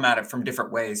able to come at it from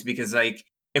different ways, because like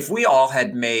if we all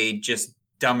had made just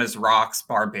dumb as rocks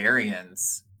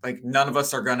barbarians, like none of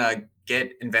us are gonna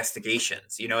get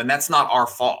investigations, you know, and that's not our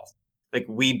fault. Like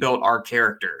we built our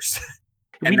characters.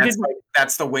 And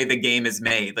that's the way the game is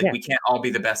made. Like we can't all be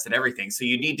the best at everything. So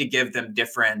you need to give them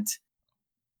different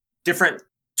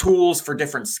tools for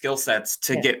different skill sets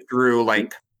to get through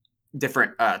like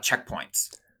different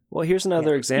checkpoints. Well, here's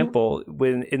another example.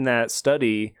 When in that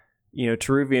study, you know,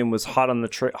 Teruvian was hot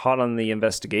on the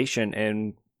investigation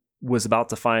and was about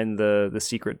to find the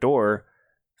secret door,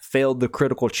 failed the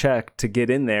critical check to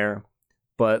get in there,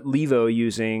 but Levo,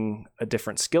 using a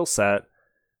different skill set,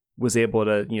 was able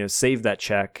to, you know, save that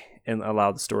check and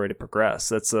allow the story to progress.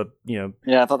 That's a, you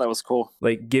know, I thought that was cool.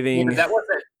 Like giving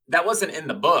that wasn't in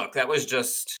the book. That was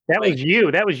just was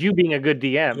you being a good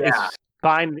DM. Yeah. It's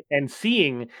fine, and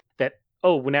seeing that,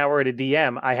 oh, now we're at a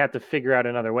DM, I have to figure out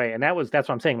another way. And that's what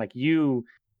I'm saying. Like your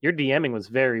DMing was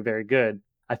very, very good.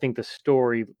 I think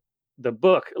the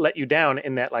book let you down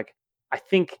in that, like, I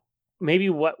think maybe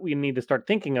what we need to start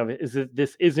thinking of is that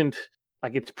this isn't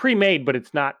like it's pre-made, but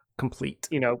it's not complete.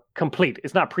 You know, complete.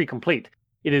 It's not pre-complete.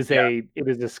 It is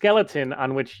a skeleton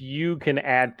on which you can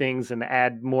add things and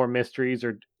add more mysteries,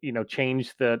 or, you know,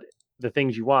 change the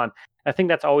things you want. I think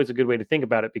that's always a good way to think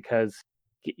about it, because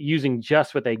using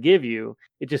just what they give you,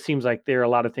 it just seems like there are a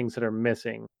lot of things that are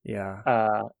missing.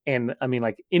 Yeah. And I mean,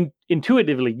 like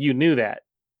intuitively you knew that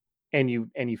and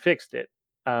you fixed it.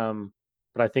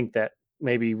 But I think that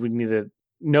maybe we need to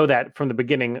know that from the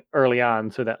beginning early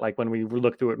on, so that like when we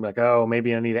look through it, we're like, oh,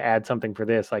 maybe I need to add something for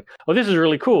this. Like, oh, this is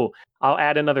really cool. I'll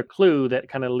add another clue that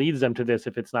kind of leads them to this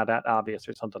if it's not that obvious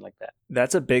or something like that.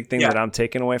 That's a big thing that I'm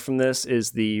taking away from this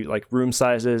is the like room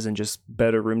sizes and just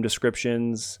better room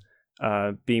descriptions,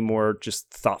 being more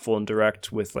just thoughtful and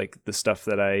direct with like the stuff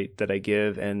that I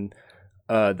give. And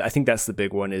I think that's the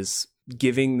big one, is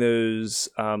giving those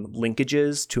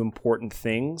linkages to important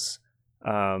things.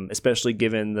 Especially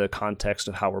given the context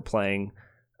of how we're playing,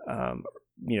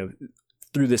 you know,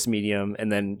 through this medium.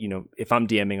 And then, you know, if I'm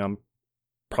DMing, I'm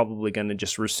probably going to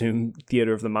just resume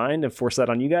theater of the mind and force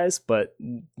that on you guys, but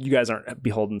you guys aren't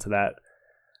beholden to that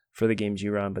for the games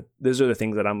you run. But those are the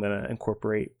things that I'm going to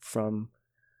incorporate from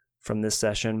this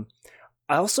session.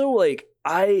 I also like,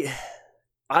 I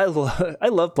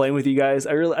love playing with you guys.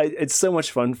 It's so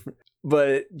much fun.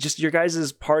 But just your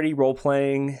guys' party role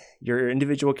playing, your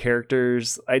individual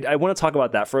characters, I want to talk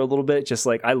about that for a little bit. Just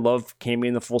like I love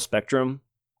camping the full spectrum.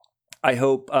 I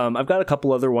hope I've got a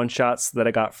couple other one shots that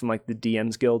I got from like the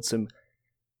DMs Guild. So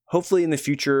hopefully in the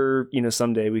future, you know,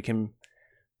 someday we can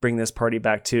bring this party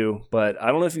back too. But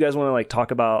I don't know if you guys want to like talk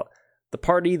about the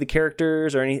party, the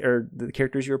characters, or the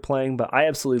characters you were playing. But I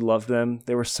absolutely loved them.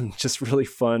 There were some just really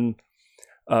fun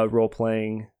role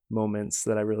playing moments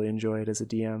that I really enjoyed as a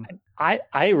DM.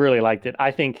 I really liked it.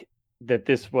 I think that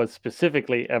this was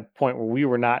specifically a point where we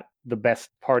were not the best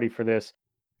party for this,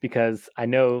 because I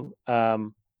know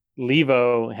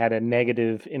Levo had a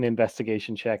negative in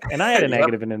investigation check, and I had a Yep.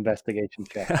 negative in investigation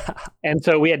check. And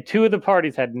so we had two of the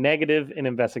parties had negative in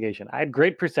investigation. I had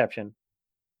great perception.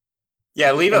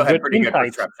 Yeah, Levo And had good pretty good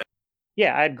insights. perception.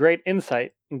 Yeah, I had great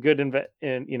insight and good in that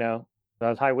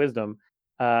was high wisdom.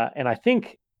 And I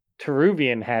think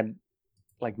Teruvian had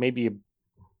like maybe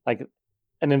like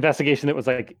an investigation that was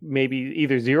like maybe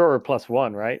either 0 or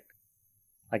 +1, right?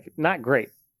 Like not great.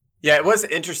 Yeah, it was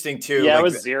interesting too. Yeah, like, it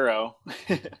was 0.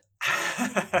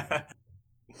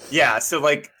 Yeah, so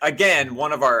like again,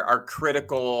 one of our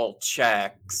critical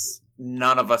checks,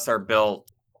 none of us are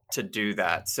built to do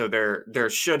that. So there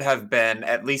should have been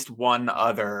at least one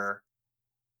other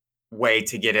way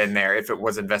to get in there if it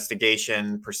was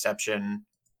investigation, perception,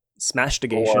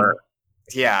 Smashtigation. or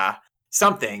yeah,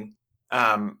 something.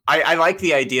 I like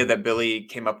the idea that Billy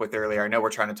came up with earlier. I know we're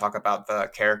trying to talk about the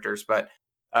characters, but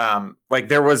like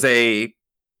there was a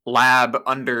lab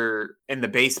under in the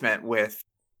basement with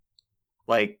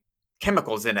like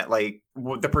chemicals in it. Like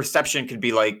the perception could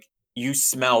be like you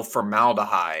smell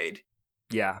formaldehyde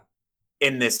Yeah.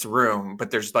 in this room,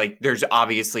 but there's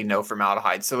obviously no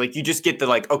formaldehyde. So like you just get the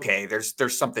like, okay,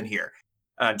 there's something here,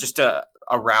 just to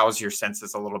arouse your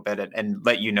senses a little bit and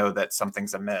let you know that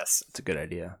something's amiss. It's a good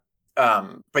idea.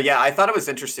 But yeah, I thought it was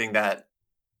interesting that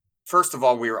first of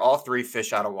all, we were all three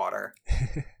fish out of water.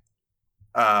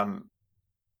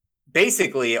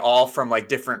 Basically all from like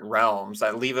different realms.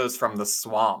 Levo's from the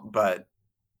swamp, but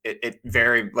it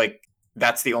very like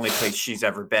that's the only place she's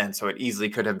ever been. So it easily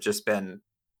could have just been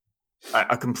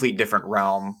a complete different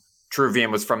realm.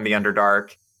 Teruvian was from the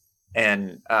Underdark,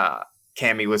 and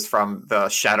Cammy was from the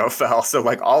Shadowfell. So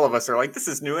like all of us are like, this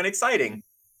is new and exciting,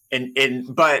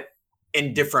 but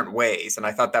in different ways. And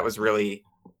I thought that was really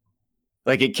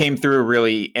like it came through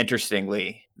really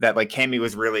interestingly that like Cammy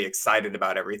was really excited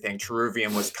about everything.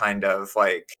 Teruvian was kind of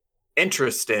like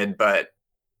interested but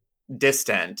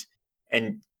distant,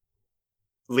 and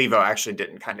Levo actually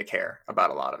didn't kind of care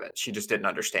about a lot of it. She just didn't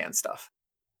understand stuff.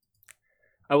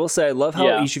 I will say I love how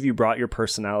Yeah. each of you brought your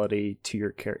personality to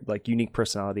your like unique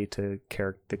personality to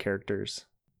the characters.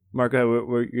 Marco,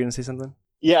 were you gonna say something?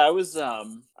 Yeah,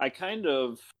 I kind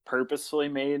of purposefully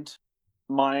made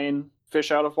mine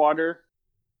fish out of water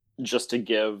just to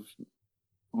give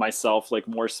myself like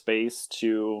more space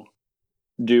to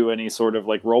do any sort of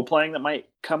like role playing that might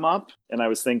come up. And I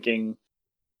was thinking,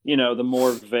 the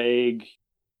more vague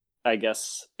I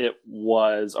guess it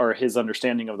was, or his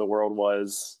understanding of the world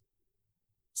was,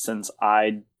 since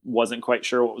I wasn't quite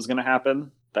sure what was going to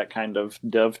happen, that kind of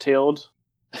dovetailed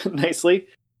nicely.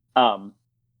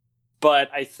 But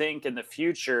I think in the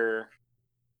future,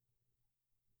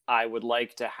 I would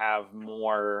like to have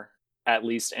more, at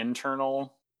least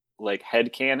internal, like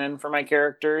headcanon for my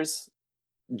characters,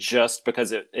 just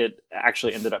because it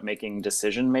actually ended up making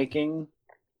decision making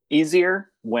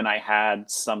easier when I had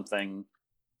something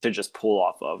to just pull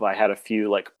off of. I had a few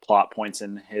like plot points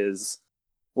in his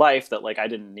life that like I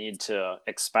didn't need to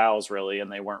espouse really,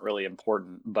 and they weren't really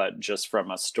important, but just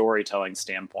from a storytelling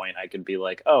standpoint, I could be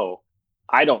like, oh,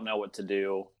 I don't know what to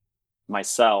do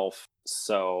myself,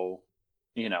 so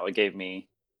it gave me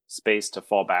space to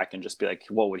fall back and just be like,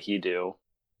 what would he do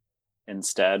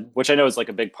instead? Which I know is like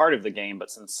a big part of the game,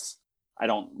 but since I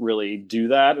don't really do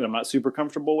that and I'm not super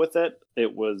comfortable with it,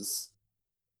 it was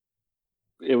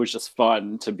just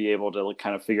fun to be able to like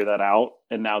kind of figure that out.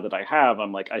 And now that I have,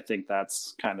 I'm like, I think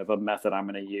that's kind of a method I'm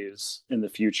going to use in the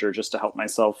future just to help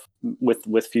myself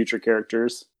with future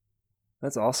characters.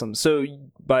 That's awesome. So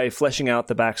by fleshing out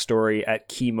the backstory at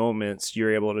key moments,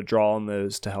 you're able to draw on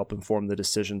those to help inform the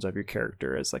decisions of your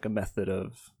character as like a method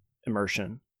of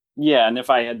immersion. Yeah, and if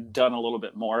I had done a little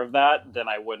bit more of that, then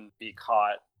I wouldn't be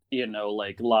caught,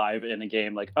 like live in a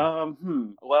game like,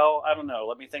 well, I don't know,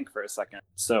 let me think for a second.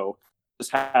 So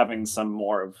just having some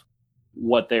more of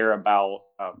what they're about,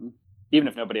 even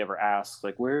if nobody ever asks,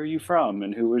 like, where are you from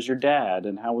and who was your dad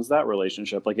and how was that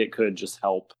relationship? Like, it could just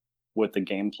help with the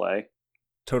gameplay.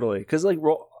 Totally. Because like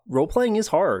role playing is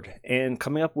hard, and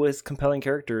coming up with compelling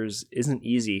characters isn't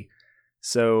easy.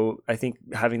 So I think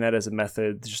having that as a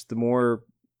method, just the more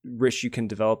rich you can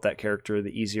develop that character, the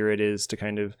easier it is to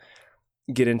kind of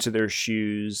get into their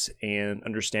shoes and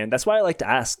understand. That's why I like to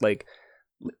ask, like,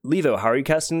 Levo, how are you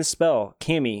casting this spell?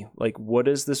 Cammy, like, what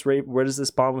does this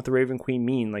bond with the Raven Queen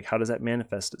mean? Like, how does that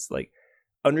manifest? It's like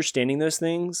understanding those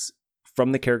things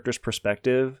from the character's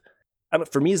perspective.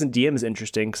 For me as a DM is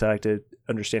interesting because I like to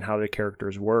understand how the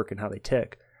characters work and how they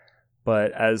tick.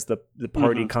 but as the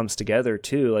party Mhm. comes together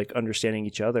too, like understanding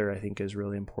each other, I think is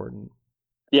really important.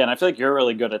 Yeah, and I feel like you're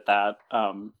really good at that.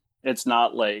 It's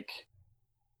not like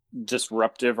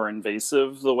disruptive or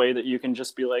invasive the way that you can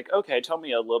just be like, okay, tell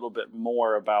me a little bit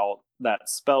more about that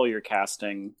spell you're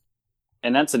casting.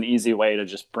 And that's an easy way to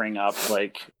just bring up,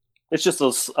 like, it's just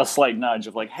a slight nudge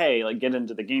of like, hey, like, get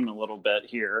into the game a little bit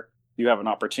here. You have an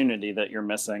opportunity that you're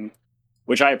missing,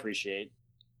 which I appreciate.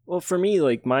 Well, for me,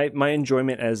 like my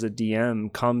enjoyment as a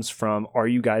DM comes from, are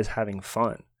you guys having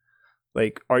fun?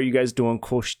 Like, are you guys doing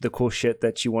the cool shit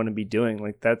that you want to be doing?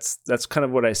 Like, that's kind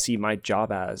of what I see my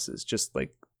job as, is just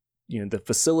like, the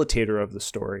facilitator of the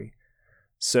story.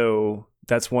 So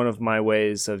that's one of my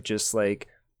ways of just like,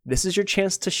 this is your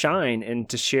chance to shine and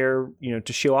to share,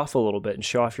 to show off a little bit and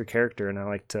show off your character. And I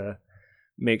like to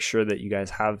make sure that you guys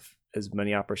have as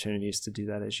many opportunities to do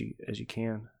that as you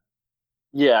can.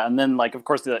 Yeah, and then like, of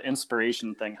course, the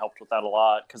inspiration thing helped with that a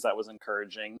lot because that was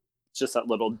encouraging. It's just that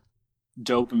little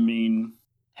dopamine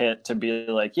hit to be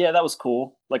like, yeah, that was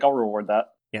cool. Like, I'll reward that.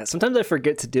 Yeah, sometimes I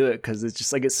forget to do it because it's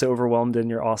just, I get so overwhelmed in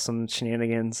your awesome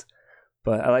shenanigans.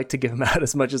 But I like to give them out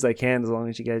as much as I can, as long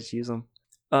as you guys use them.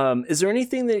 Is there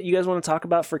anything that you guys want to talk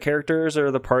about for characters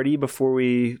or the party before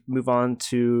we move on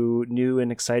to new and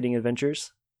exciting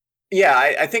adventures? Yeah,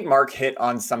 I think Mark hit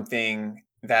on something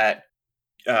that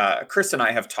Chris and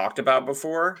I have talked about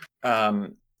before.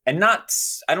 And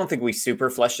I don't think we super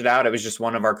fleshed it out. It was just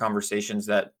one of our conversations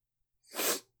that,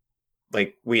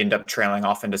 like, we end up trailing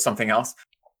off into something else.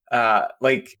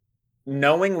 Like,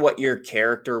 knowing what your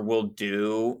character will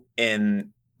do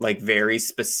in like very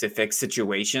specific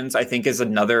situations, I think, is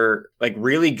another like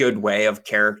really good way of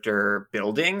character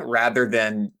building, rather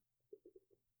than,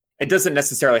 it doesn't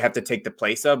necessarily have to take the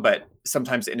place of, but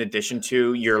sometimes in addition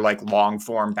to your like long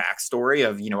form backstory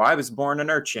of, I was born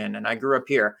an urchin and I grew up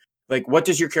here. Like, what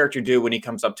does your character do when he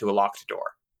comes up to a locked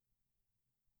door?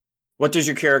 What does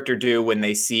your character do when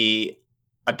they see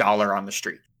 $1 on the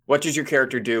street? What does your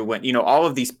character do when, all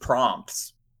of these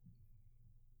prompts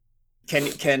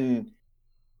can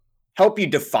help you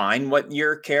define what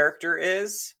your character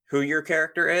is, who your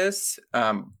character is.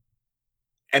 And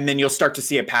then you'll start to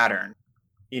see a pattern,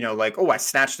 like, oh, I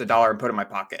snatched $1 and put it in my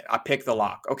pocket. I picked the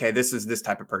lock. Okay, this is this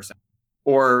type of person.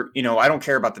 Or, I don't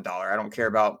care about the dollar. I don't care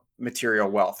about material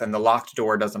wealth, and the locked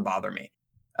door doesn't bother me.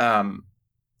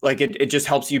 Like, it just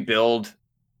helps you build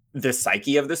the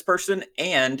psyche of this person.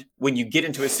 And when you get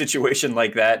into a situation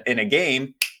like that in a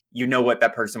game, you know what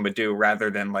that person would do, rather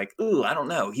than like, ooh, I don't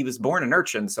know. He was born an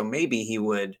urchin, so maybe he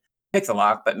would pick the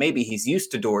lock, but maybe he's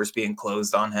used to doors being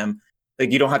closed on him.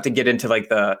 Like, you don't have to get into like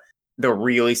the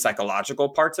really psychological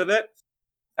parts of it.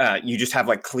 You just have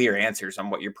like clear answers on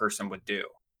what your person would do.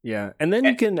 Yeah. And then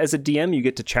you can, as a DM, you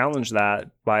get to challenge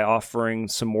that by offering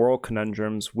some moral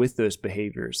conundrums with those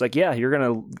behaviors. Like, yeah, you're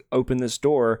going to open this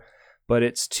door, but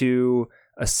it's to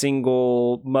a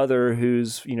single mother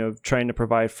who's, trying to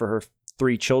provide for her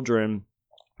 3 children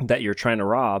that you're trying to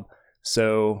rob.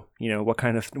 So,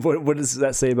 what does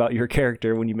that say about your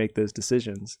character when you make those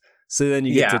decisions? So then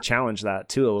you get to challenge that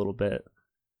too a little bit.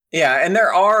 Yeah, and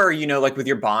there are, like with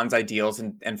your bonds, ideals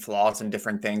and flaws and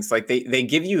different things, like they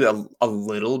give you a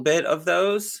little bit of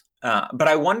those. But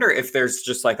I wonder if there's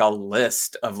just like a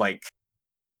list of like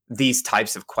these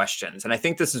types of questions. And I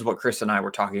think this is what Chris and I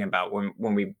were talking about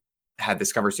when we had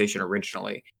this conversation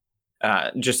originally.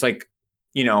 Just like,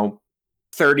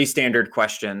 30 standard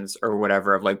questions or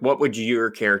whatever of like, what would your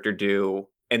character do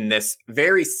in this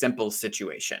very simple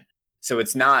situation? So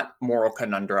it's not moral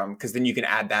conundrum, because then you can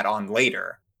add that on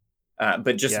later.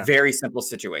 But just very simple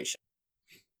situation.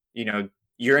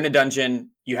 You're in a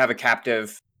dungeon, you have a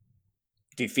captive.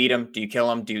 Do you feed him? Do you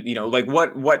kill him? Like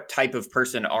what type of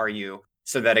person are you?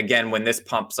 So that again, when this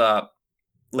pumps up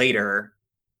later,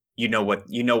 you know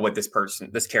what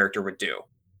this character would do.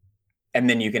 And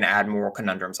then you can add moral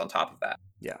conundrums on top of that.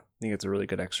 Yeah, I think it's a really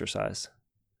good exercise.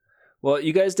 Well,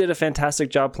 you guys did a fantastic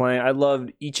job playing. I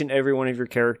loved each and every one of your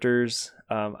characters.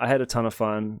 I had a ton of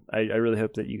fun. I really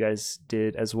hope that you guys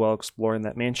did as well exploring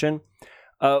that mansion.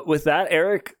 With that,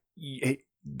 Eric,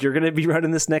 you're going to be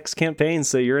running this next campaign,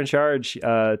 so you're in charge.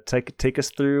 Take us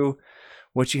through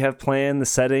what you have planned, the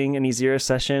setting, any Zero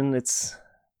session. It's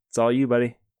all you,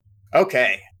 buddy.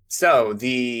 Okay, so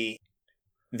the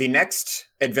next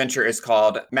adventure is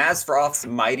called Mazfroth's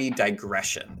Mighty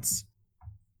Digressions.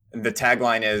 The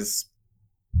tagline is,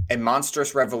 a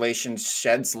monstrous revelation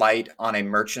sheds light on a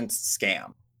merchant's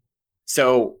scam.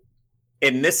 So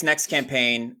in this next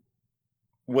campaign,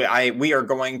 we are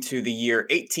going to the year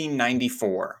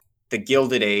 1894, the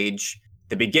Gilded Age,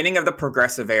 the beginning of the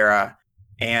Progressive Era,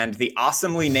 and the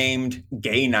awesomely named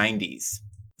Gay 90s.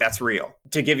 that's real.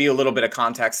 To give you a little bit of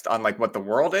context on like what the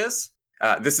world is,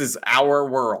 this is our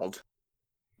world,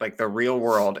 like the real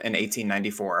world in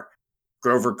 1894.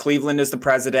 Grover Cleveland is the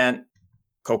president.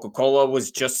 Coca-Cola was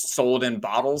just sold in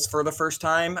bottles for the first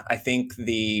time. I think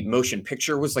the motion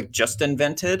picture was like just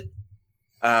invented.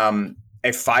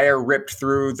 A fire ripped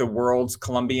through the World's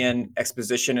Columbian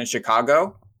Exposition in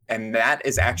Chicago, and that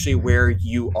is actually where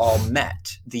you all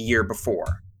met the year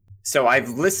before. So I've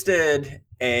sent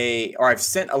a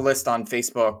list on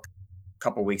Facebook a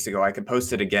couple weeks ago. I could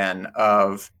post it again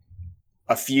of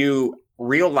a few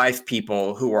real life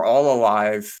people who were all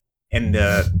alive in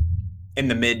the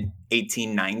mid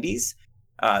 1890s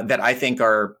that I think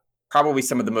are probably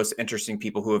some of the most interesting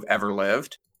people who have ever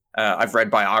lived. I've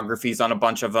read biographies on a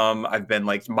bunch of them. I've been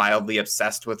like mildly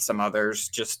obsessed with some others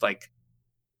just like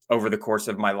over the course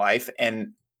of my life.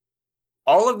 And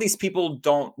all of these people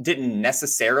didn't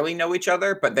necessarily know each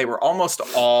other, but they were almost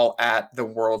all at the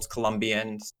World's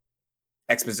Columbian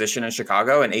Exposition in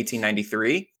Chicago in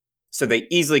 1893. So they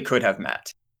easily could have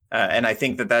met. And I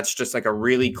think that that's just like a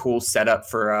really cool setup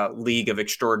for a league of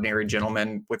extraordinary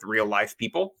gentlemen with real life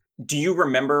people. Do you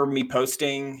remember me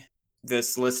posting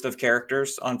this list of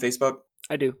characters on Facebook?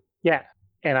 I do. Yeah.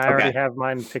 And I already have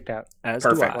mine picked out. As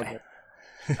Perfect.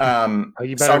 do I. Oh,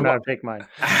 you better not pick mine.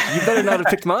 You better not have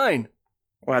picked mine.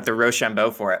 We'll have to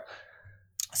Rochambeau for it.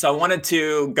 So I wanted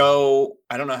to go,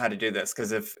 I don't know how to do this,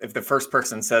 because if the first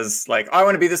person says like, oh, I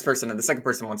want to be this person, and the second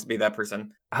person wants to be that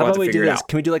person, how about we do this?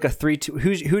 Can we do like a 3-2?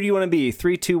 Who do you want to be?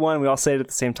 3, 2, 1. We all say it at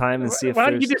the same time and see if. Why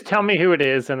don't you just tell me who it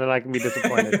is, and then I can be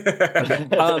disappointed.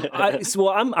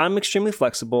 I'm extremely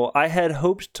flexible. I had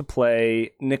hoped to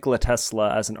play Nikola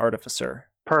Tesla as an artificer.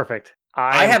 Perfect.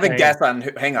 I have a guess on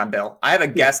who. Hang on, Bill. I have a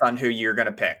guess on who you're going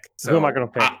to pick. So who am I going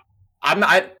to pick?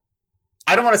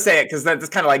 I don't want to say it because that's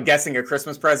kind of like guessing a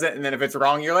Christmas present. And then if it's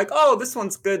wrong, you're like, oh, this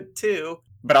one's good too.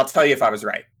 But I'll tell you if I was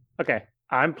right. Okay.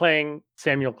 I'm playing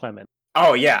Samuel Clemens.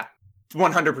 Oh, yeah.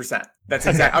 100%. That's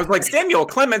exactly. I was like, Samuel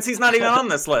Clemens, he's not even on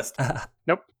this list.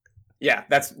 Nope. Yeah,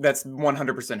 that's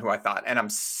 100% who I thought. And I'm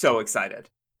so excited.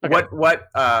 Okay.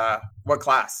 What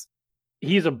class?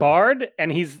 He's a bard,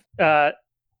 and he's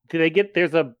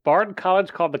there's a bard college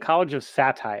called the College of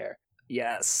Satire.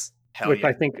 Yes. Which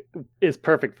I think is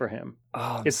perfect for him.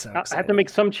 Oh, I have to make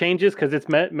some changes because it's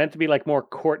meant to be like more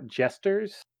court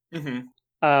jesters.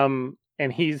 Mm-hmm.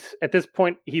 And he's at this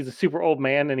point he's a super old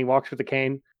man and he walks with a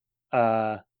cane.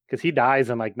 Because he dies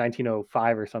in like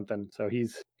 1905 or something. So he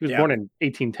was born in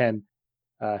 1810.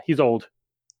 He's old.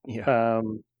 Yeah.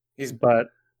 But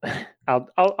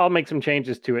I'll make some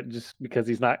changes to it just because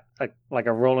he's not like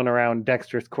a rolling around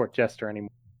dexterous court jester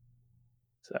anymore.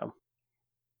 So.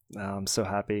 Oh, I'm so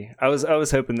happy. I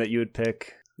was hoping that you would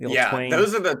pick the old Twain.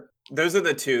 Those are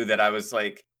the two that I was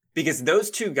like, because those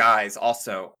two guys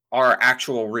also are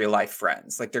actual real life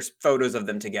friends. Like there's photos of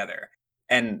them together.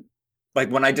 And like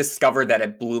when I discovered that,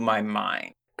 it blew my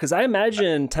mind. Because I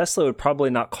imagine Tesla would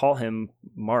probably not call him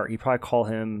Mark. He'd probably call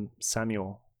him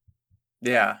Samuel.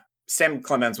 Yeah. Sam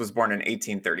Clemens was born in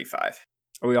 1835.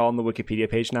 Are we all on the Wikipedia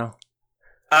page now?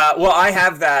 Well, I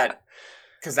have that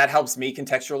because that helps me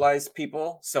contextualize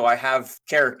people. So I have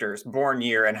characters, born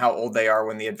year, and how old they are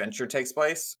when the adventure takes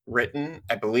place, written,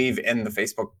 I believe, in the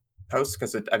Facebook post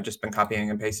because I've just been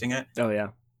copying and pasting it. Oh, yeah.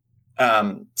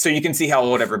 So you can see how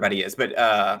old everybody is.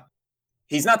 But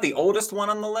he's not the oldest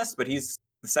one on the list, but he's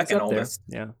the second oldest.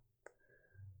 There.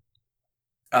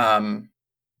 Yeah.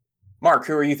 Mark,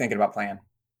 who are you thinking about playing?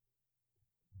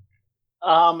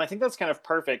 I think that's kind of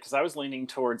perfect because I was leaning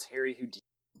towards Harry Houdini.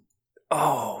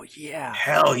 Oh, yeah.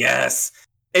 Hell yes.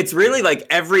 It's really like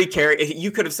every character. You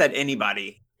could have said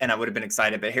anybody and I would have been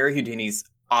excited, but Harry Houdini's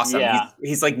awesome. Yeah.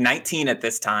 He's like 19 at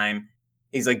this time.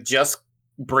 He's like just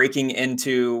breaking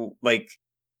into like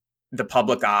the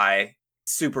public eye.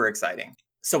 Super exciting.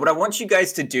 So what I want you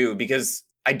guys to do, because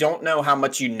I don't know how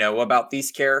much you know about these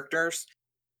characters,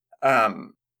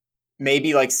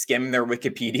 maybe like skim their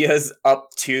Wikipedias up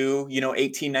to,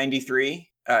 1893.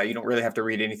 You don't really have to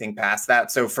read anything past that.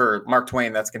 So for Mark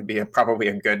Twain, that's going to be probably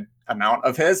a good amount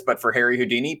of his, but for Harry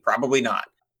Houdini, probably not.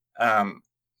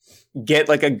 Get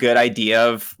like a good idea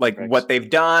of like what they've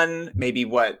done, maybe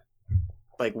where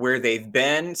they've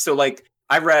been. So like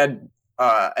I read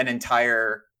an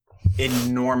entire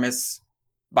enormous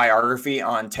biography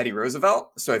on Teddy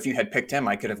Roosevelt. So if you had picked him,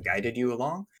 I could have guided you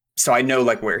along. So I know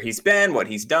like where he's been, what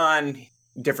he's done,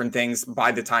 different things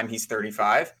by the time he's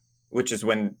 35, which is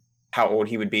how old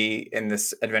he would be in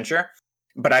this adventure.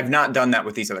 But I've not done that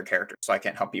with these other characters, so I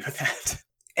can't help you with that.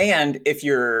 And if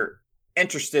you're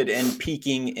interested in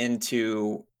peeking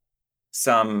into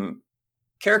some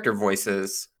character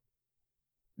voices,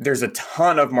 there's a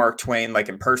ton of Mark Twain like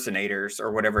impersonators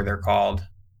or whatever they're called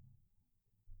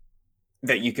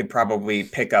that you could probably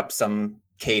pick up some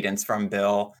cadence from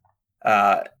Bill.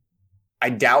 I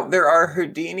doubt there are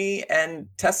Houdini and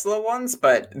Tesla ones,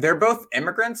 but they're both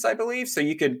immigrants, I believe. So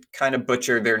you could kind of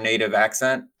butcher their native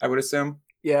accent, I would assume.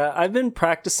 Yeah, I've been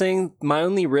practicing. My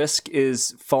only risk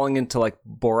is falling into like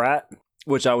Borat,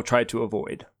 which I will try to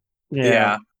avoid.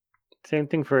 Yeah. Same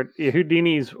thing for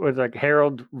Houdini's was like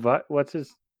Harold. What's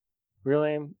his real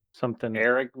name? Something.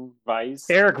 Eric Weiss.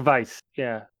 Eric Weiss.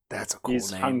 Yeah. That's a cool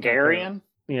He's name. Hungarian,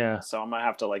 Yeah. so I'm gonna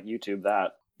have to like YouTube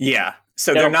that. Yeah.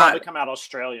 So It'll they're probably not. come out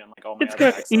Australian, like all my It's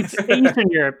other good. accents. It's Eastern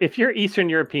Europe. If you're Eastern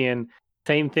European,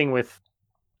 same thing with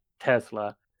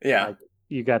Tesla. Yeah. Like,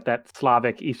 you got that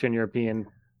Slavic Eastern European.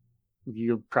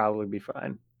 You'll probably be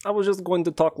fine. I was just going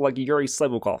to talk like Yuri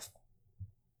Slevukov.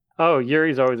 Oh,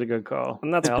 Yuri's always a good call.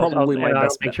 And that's I'll- probably my and I'll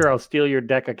best make bet. sure I'll steal your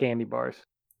deck of candy bars.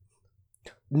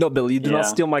 No, Billy, you do Yeah. not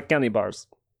steal my candy bars.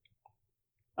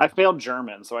 I failed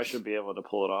German, so I should be able to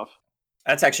pull it off.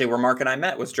 That's actually where Mark and I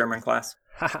met, was German class.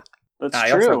 That's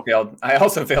I true.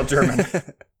 also failed German.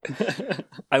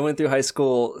 I went through high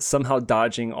school somehow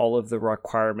dodging all of the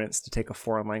requirements to take a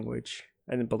foreign language.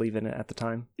 I didn't believe in it at the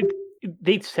time.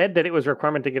 They said that it was a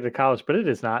requirement to get to college, but it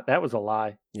is not. That was a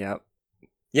lie. Yeah,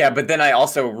 Yeah, but then I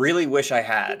also really wish I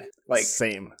had. Like,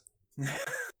 same.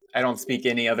 I don't speak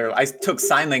any other. I took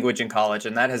sign language in college,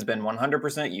 and that has been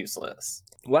 100% useless.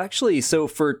 Well, actually, so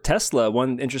for Tesla,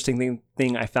 one interesting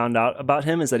thing I found out about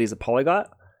him is that he's a polyglot.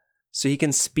 So he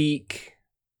can speak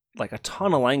like a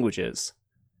ton of languages.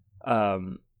 I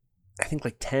think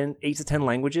like 8 to 10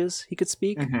 languages he could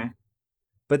speak. Mm-hmm.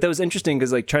 But that was interesting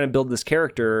because like trying to build this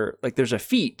character, like there's a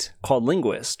feat called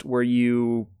Linguist where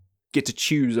you get to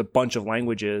choose a bunch of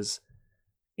languages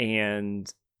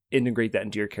and integrate that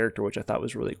into your character, which I thought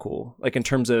was really cool. Like in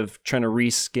terms of trying to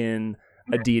reskin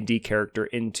a D&D character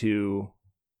into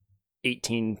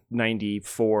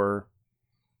 1894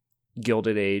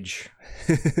 Gilded Age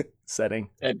setting.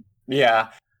 Yeah.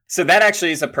 So that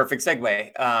actually is a perfect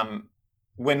segue.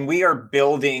 When we are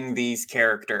building these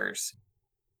characters,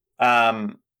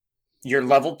 you're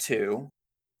level 2.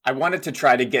 I wanted to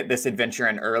try to get this adventure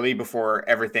in early before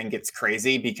everything gets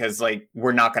crazy because like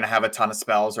we're not going to have a ton of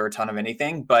spells or a ton of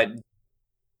anything. But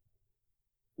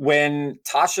when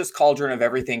Tasha's Cauldron of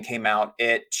Everything came out,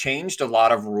 it changed a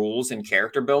lot of rules in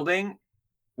character building,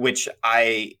 which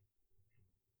I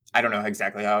don't know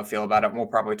exactly how I feel about it. We'll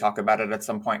probably talk about it at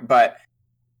some point, but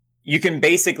you can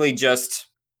basically just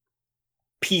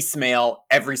piecemeal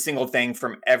every single thing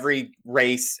from every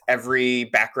race, every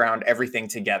background, everything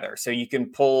together. So you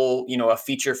can pull, a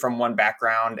feature from one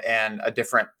background and a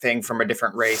different thing from a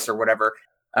different race or whatever.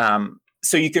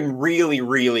 So you can really,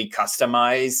 really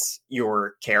customize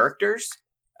your characters,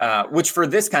 which for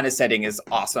this kind of setting is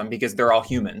awesome because they're all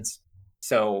humans.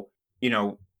 So,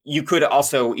 you could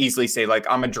also easily say like,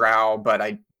 I'm a drow, but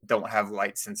I don't have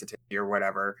light sensitivity or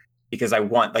whatever, because I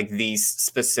want like these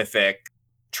specific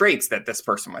traits that this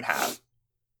person would have.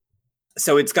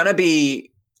 So it's going to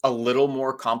be a little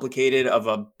more complicated of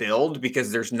a build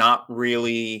because there's not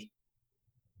really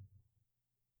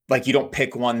like, you don't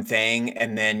pick one thing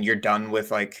and then you're done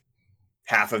with like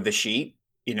half of the sheet,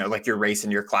 like your race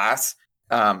and your class.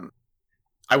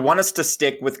 I want us to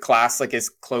stick with class like as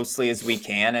closely as we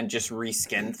can and just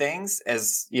reskin things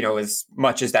as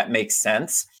much as that makes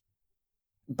sense.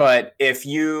 But if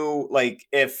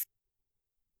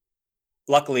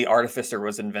luckily Artificer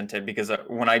was invented because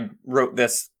when I wrote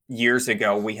this years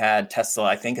ago, we had Tesla,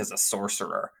 I think, as a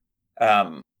sorcerer.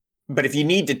 But if you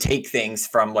need to take things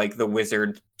from like the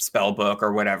wizard spell book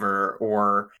or whatever,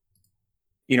 or,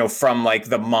 from like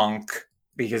the monk,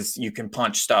 because you can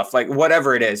punch stuff, like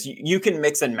whatever it is, you can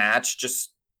mix and match,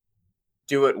 just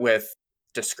do it with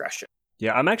discretion.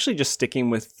 Yeah, I'm actually just sticking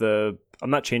with I'm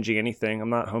not changing anything.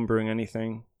 I'm not homebrewing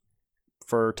anything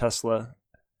for Tesla.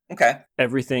 Okay.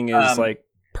 Everything is like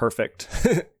perfect.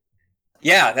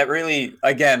 Yeah, that really,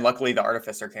 again, luckily the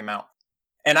Artificer came out.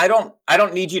 And I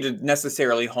don't need you to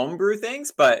necessarily homebrew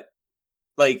things, but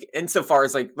like insofar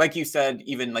as like you said,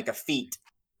 even like a feat,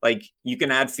 like you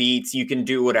can add feats, you can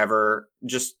do whatever,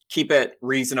 just keep it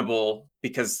reasonable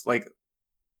because like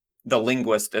the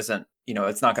linguist isn't,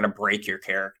 it's not going to break your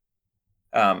character.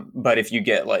 But if you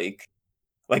get like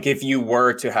if you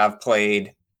were to have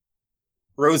played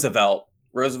Roosevelt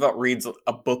reads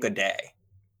a book a day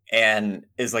and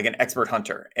is like an expert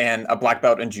hunter and a black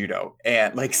belt in judo.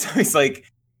 And like, so it's like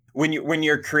when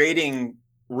you're creating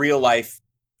real life,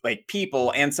 like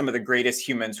people and some of the greatest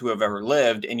humans who have ever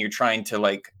lived, and you're trying to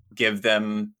like give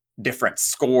them different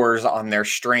scores on their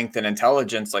strength and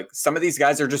intelligence. Like some of these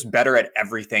guys are just better at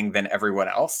everything than everyone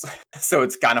else. So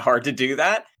it's kind of hard to do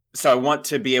that. So I want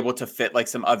to be able to fit like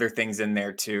some other things in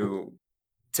there to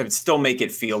still make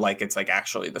it feel like it's like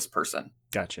actually this person.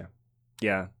 Gotcha.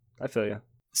 Yeah, I feel you.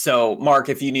 So Mark,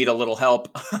 if you need a little help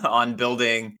on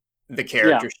building the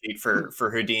character sheet for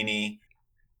Houdini,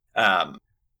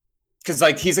 because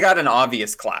like he's got an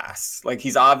obvious class, like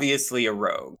he's obviously a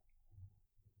rogue,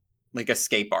 like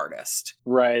escape artist.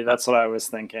 Right, that's what I was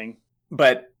thinking.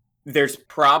 But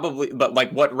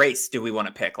like what race do we want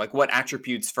to pick? Like what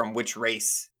attributes from which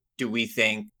race do we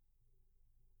think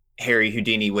Harry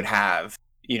Houdini would have?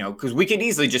 You know, because we could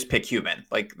easily just pick human.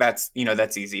 Like that's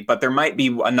easy. But there might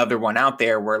be another one out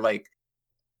there where like,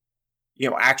 you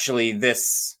know, actually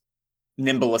this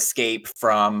nimble escape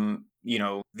from, you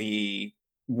know, the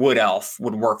wood elf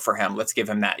would work for him. Let's give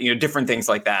him that. You know, different things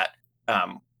like that.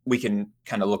 We can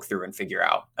kind of look through and figure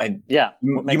out. You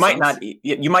might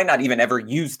not even ever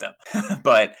use them,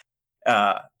 but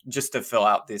just to fill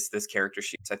out this character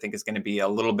sheets, I think is going to be a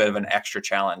little bit of an extra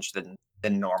challenge than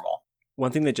normal.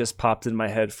 One thing that just popped in my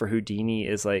head for Houdini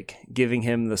is like giving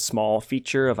him the small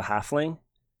feature of a halfling,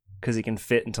 because he can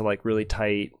fit into like really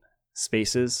tight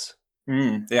spaces.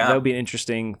 Yeah, that would be an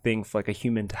interesting thing for like a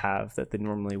human to have that they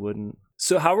normally wouldn't.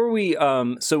 So how are we?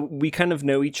 So we kind of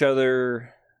know each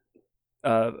other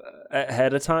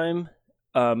ahead of time.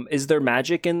 Is there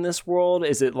magic in this world?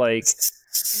 Is it like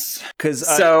because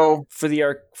for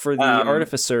the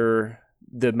artificer,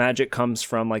 the magic comes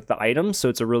from like the items, so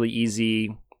it's a really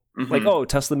easy. Like, oh,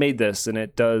 Tesla made this and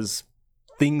it does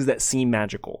things that seem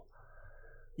magical.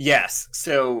 Yes.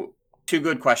 So 2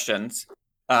 good questions.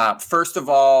 First of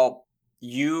all,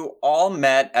 you all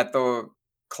met at the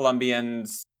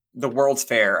World's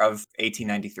Fair of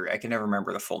 1893. I can never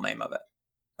remember the full name of it.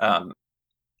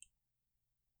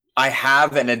 I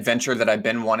have an adventure that I've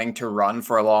been wanting to run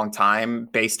for a long time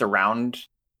based around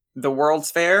the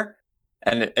World's Fair,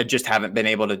 and I just haven't been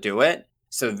able to do it.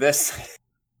 So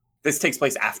this takes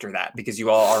place after that because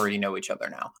you all already know each other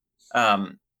now.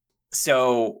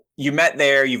 So you met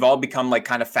there. You've all become like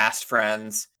kind of fast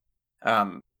friends.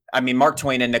 I mean, Mark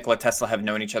Twain and Nikola Tesla have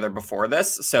known each other before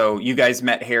this. So you guys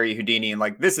met Harry Houdini and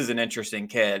like, this is an interesting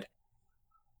kid.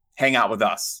 Hang out with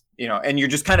us, you know, and you're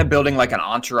just kind of building like an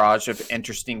entourage of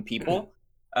interesting people.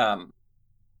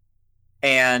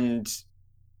 And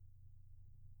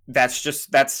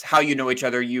that's how you know each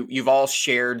other. You've all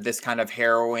shared this kind of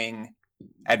harrowing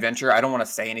adventure. I don't want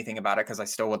to say anything about it because I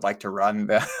still would like to run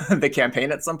the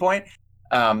campaign at some point.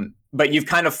 But you've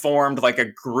kind of formed like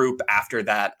a group after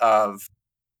that of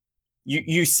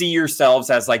you see yourselves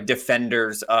as like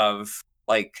defenders of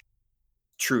like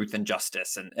truth and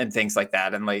justice and things like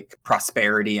that, and like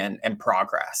prosperity and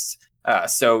progress.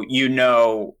 So, you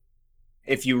know,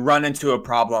 if you run into a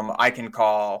problem, I can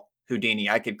call Houdini.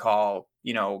 I could call,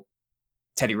 you know,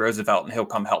 Teddy Roosevelt and he'll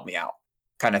come help me out,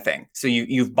 kind of thing. So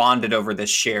you've bonded over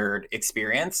this shared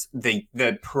experience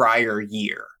the prior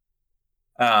year.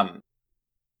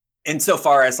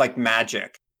 Insofar as like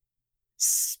magic,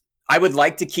 I would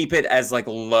like to keep it as like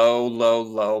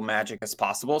low magic as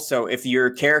possible. So if your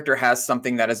character has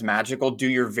something that is magical, do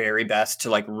your very best to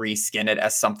like reskin it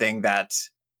as something that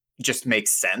just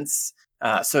makes sense.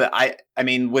 So that I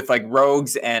mean, with like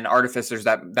rogues and artificers,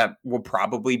 that will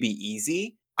probably be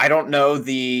easy. I don't know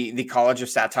the College of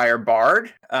Satire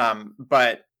Bard,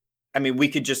 but I mean, we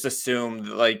could just assume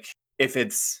that, like, if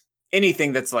it's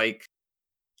anything that's like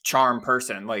charm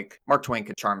person, like Mark Twain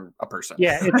could charm a person.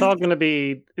 Yeah, it's not going to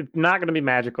be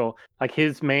magical. Like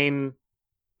his main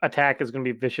attack is going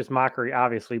to be vicious mockery,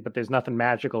 obviously, but there's nothing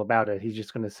magical about it. He's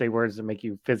just going to say words that make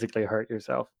you physically hurt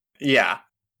yourself. Yeah.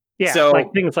 Yeah, so,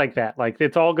 like things like that. Like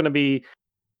it's all going to be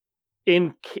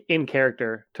in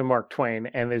character to Mark Twain,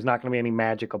 and there's not going to be any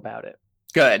magic about it.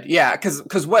 Good. Yeah,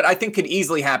 because what I think could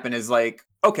easily happen is like,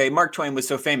 okay, Mark Twain was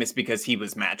so famous because he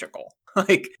was magical.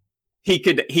 Like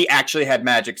he actually had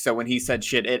magic. So when he said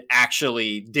shit, it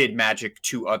actually did magic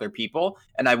to other people.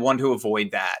 And I want to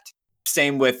avoid that.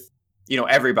 Same with, you know,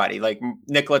 everybody. Like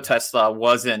Nikola Tesla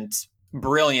wasn't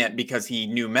brilliant because he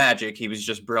knew magic. He was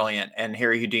just brilliant. And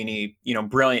Harry Houdini, you know,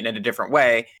 brilliant in a different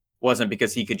way, wasn't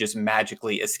because he could just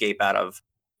magically escape out of,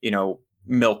 you know,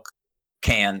 milk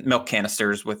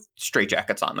canisters with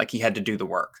straitjackets on. Like he had to do the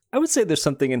work. I would say there's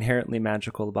something inherently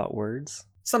magical about words.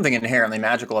 Something inherently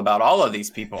magical about all of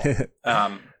these people.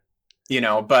 You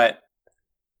know, but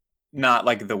not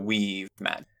like the weave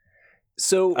magic.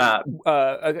 So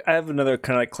I have another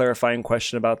kind of like clarifying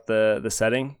question about the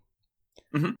setting.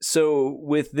 Mm-hmm. So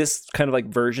with this kind of like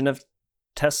version of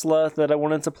Tesla that I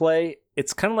wanted to play,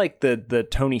 it's kind of like the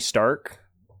Tony Stark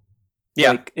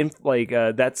Yeah.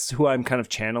 That's who I'm kind of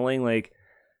channeling. Like,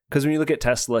 because when you look at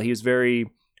Tesla, he was very,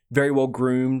 very well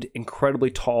groomed,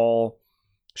 incredibly tall,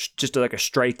 just like a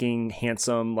striking,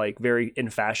 handsome, like very in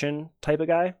fashion type of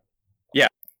guy. Yeah.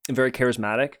 And very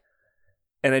charismatic.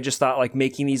 And I just thought like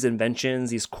making these inventions,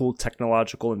 these cool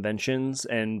technological inventions,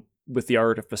 and with the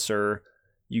Artificer,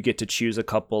 you get to choose a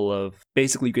couple of,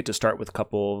 basically you get to start with a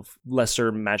couple of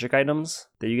lesser magic items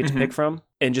that you get to pick from,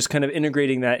 and just kind of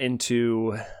integrating that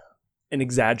into an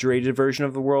exaggerated version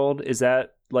of the world. Is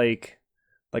that like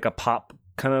a pop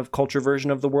kind of culture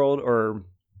version of the world, or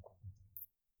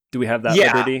do we have that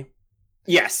liberty?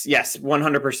 Yes,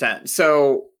 100%.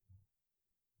 So,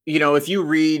 if you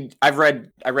read, I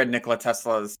read Nikola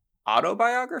Tesla's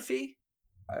autobiography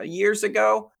years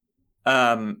ago.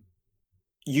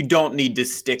 You don't need to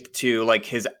stick to like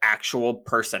his actual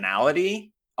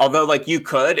personality, although like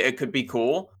it could be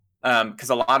cool. Because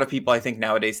a lot of people I think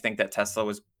nowadays think that Tesla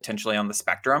was potentially on the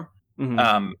spectrum.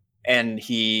 And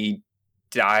he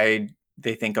died,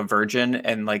 they think, a virgin,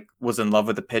 and like was in love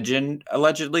with a pigeon,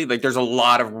 allegedly. Like there's a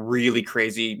lot of really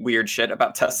crazy, weird shit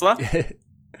about Tesla.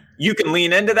 You can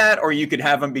lean into that, or you could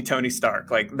have him be Tony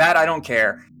Stark. Like that, I don't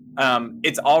care.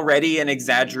 It's already an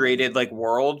exaggerated like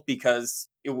world because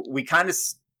we kind of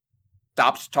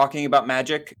stopped talking about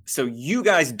magic. So you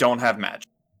guys don't have magic.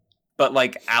 But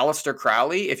like Aleister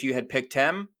Crowley, if you had picked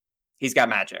him, he's got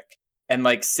magic. And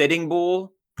like Sitting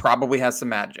Bull probably has some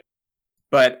magic.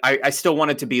 But I still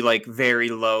want it to be like very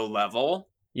low level.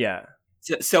 Yeah.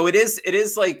 So it is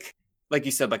like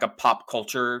you said, like a pop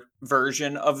culture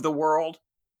version of the world.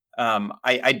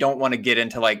 I don't want to get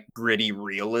into like gritty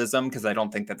realism because I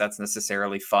don't think that that's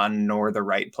necessarily fun nor the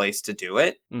right place to do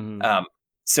it.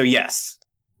 So yes,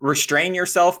 restrain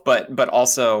yourself, but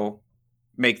also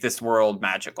make this world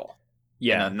magical.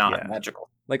 Yeah, not magical.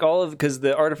 Like because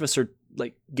the Artificer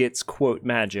like gets quote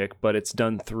magic, but it's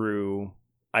done through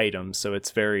items, so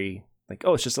it's very like,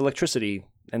 oh, it's just electricity,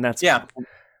 and that's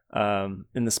and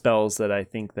the spells that I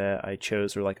think that I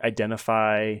chose were like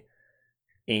identify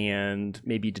and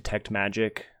maybe detect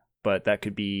magic, but that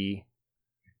could be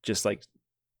just like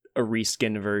a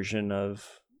reskinned version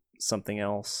of something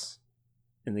else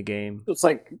in the game. It's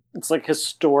like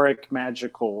historic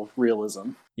magical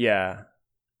realism. Yeah.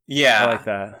 I like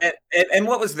that. And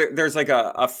what was there's like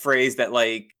a phrase that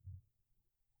like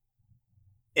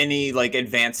any like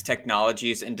advanced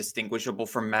technology is indistinguishable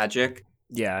from magic.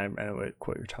 Yeah, I know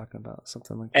what you're talking about.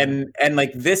 Something like that. And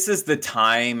like this is the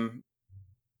time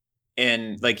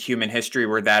in like human history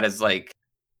where that is like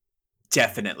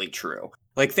definitely true.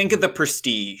 Like think of The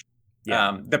Prestige.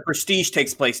 The Prestige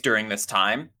takes place during this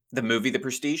time, the movie The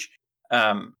Prestige.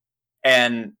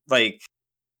 And like,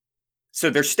 so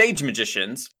they're stage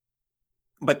magicians,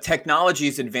 but technology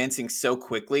is advancing so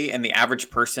quickly and the average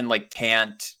person like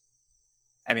can't,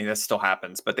 I mean, that still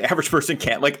happens, but the average person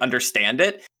can't like understand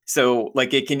it. So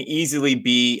like it can easily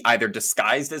be either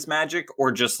disguised as magic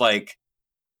or just like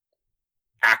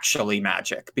actually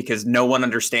magic because no one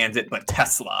understands it but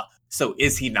Tesla. So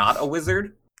is he not a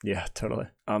wizard? Yeah, totally.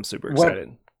 I'm super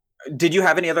excited. Did you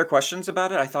have any other questions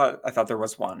about it? I thought there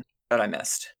was one that I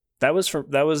missed. That was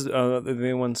the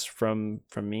main ones from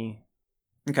me.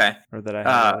 Okay. Or that I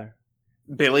had there.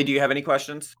 Billy, do you have any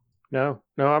questions? No,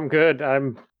 I'm good.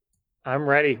 I'm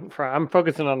ready. I'm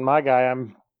focusing on my guy.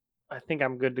 I think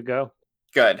I'm good to go.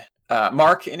 Good.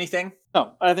 Mark, anything?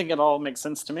 No, I think it all makes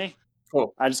sense to me.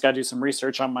 Cool. I just got to do some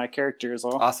research on my character as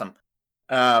well. Awesome.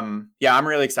 Yeah, I'm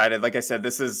really excited. Like I said,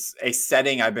 this is a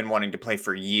setting I've been wanting to play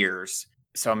for years.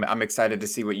 So I'm excited to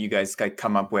see what you guys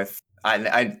come up with.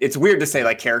 It's weird to say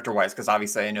like character wise, because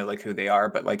obviously I know like who they are,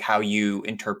 but like how you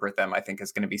interpret them, I think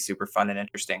is going to be super fun and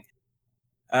interesting.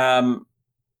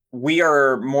 We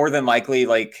are more than likely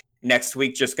like next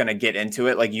week just going to get into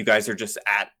it. Like you guys are just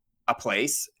at a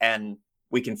place and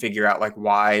we can figure out like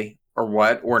why or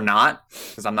what or not,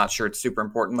 because I'm not sure it's super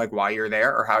important like why you're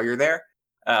there or how you're there.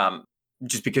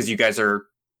 Just because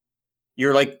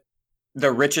you're like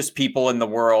the richest people in the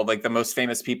world, like the most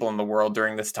famous people in the world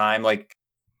during this time. Like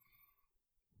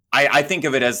I think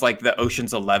of it as like the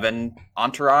Ocean's 11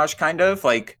 entourage kind of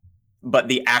like, but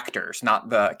the actors, not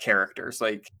the characters.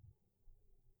 Like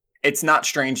it's not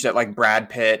strange that like Brad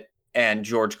Pitt and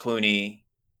George Clooney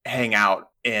hang out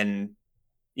in,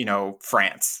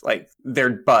 France. Like they're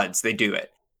buds, they do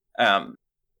it.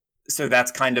 So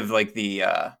that's kind of like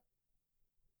the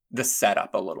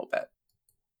setup a little bit.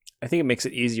 I think it makes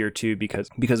it easier too because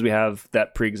we have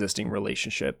that pre-existing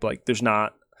relationship. Like there's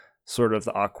not sort of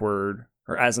the awkward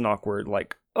or as an awkward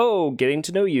like, oh, getting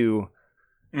to know you.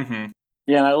 Mm-hmm.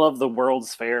 Yeah, and I love the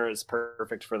World's Fair is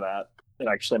perfect for that. It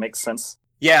actually makes sense.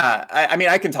 Yeah, I mean,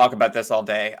 I can talk about this all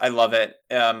day. I love it.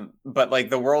 But like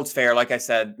the World's Fair, like I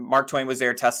said, Mark Twain was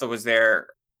there, Tesla was there.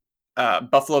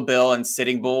 Buffalo Bill and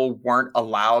Sitting Bull weren't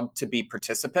allowed to be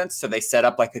participants, so they set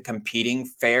up like a competing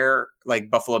fair,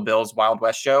 like Buffalo Bill's Wild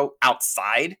West show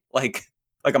outside, like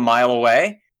a mile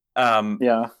away.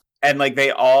 Yeah. And like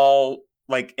they all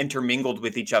like intermingled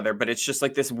with each other, but it's just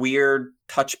like this weird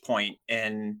touch point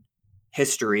in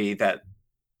history that,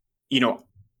 you know,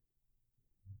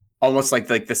 almost like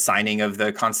the signing of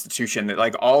the Constitution, that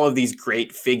like all of these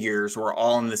great figures were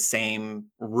all in the same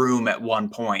room at one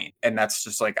point, and that's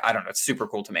just like, I don't know, it's super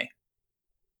cool to me.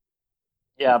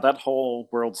 Yeah, that whole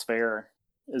World's Fair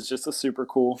is just a super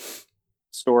cool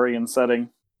story and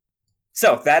setting.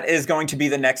 So that is going to be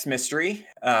the next mystery.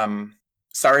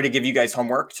 Sorry to give you guys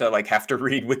homework to like have to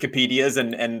read Wikipedias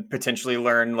and potentially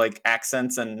learn like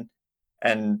accents and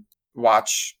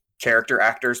watch character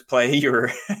actors play your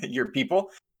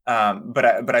people.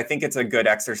 But I think it's a good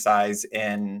exercise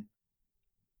in,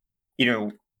 you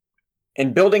know,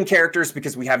 in building characters,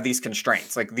 because we have these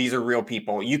constraints. Like, these are real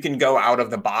people. You can go out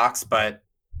of the box, but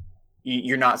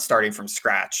you're not starting from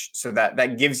scratch. So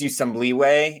that gives you some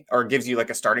leeway, or gives you like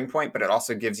a starting point, but it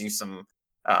also gives you some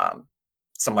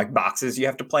like boxes you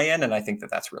have to play in. And I think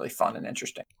that that's really fun and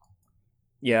interesting.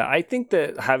 Yeah, I think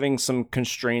that having some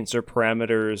constraints or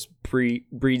parameters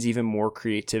breeds even more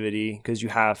creativity, because you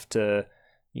have to,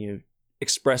 you know,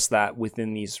 express that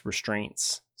within these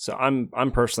restraints. So I'm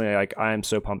personally like, I am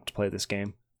so pumped to play this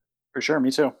game. For sure,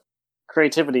 me too.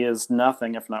 Creativity is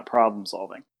nothing if not problem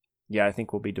solving. Yeah, I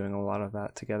think we'll be doing a lot of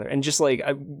that together. And just like,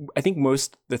 I think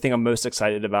the thing I'm most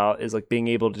excited about is like being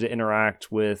able to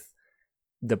interact with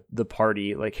the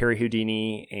party, like Harry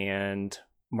Houdini and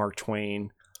Mark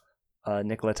Twain,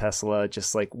 Nikola Tesla.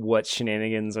 Just like, what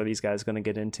shenanigans are these guys going to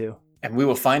get into? And we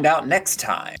will find out next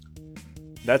time.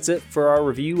 That's it for our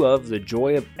review of The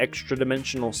Joy of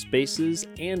Extra-Dimensional Spaces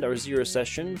and our Zero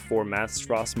session for Maths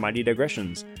Frost Mighty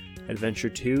Digressions, Adventure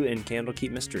 2 in Candlekeep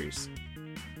Mysteries.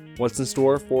 What's in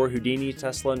store for Houdini,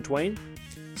 Tesla, and Twain?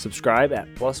 Subscribe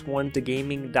at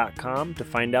 +1togaming.com to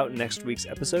find out next week's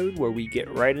episode, where we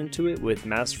get right into it with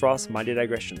Maths Frost Mighty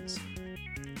Digressions.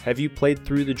 Have you played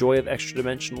through The Joy of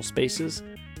Extra-Dimensional Spaces?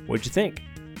 What'd you think?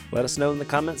 Let us know in the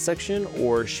comments section,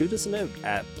 or shoot us a note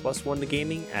at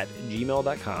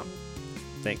 +1togaming@gmail.com.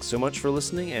 Thanks so much for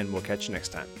listening, and we'll catch you next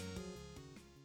time.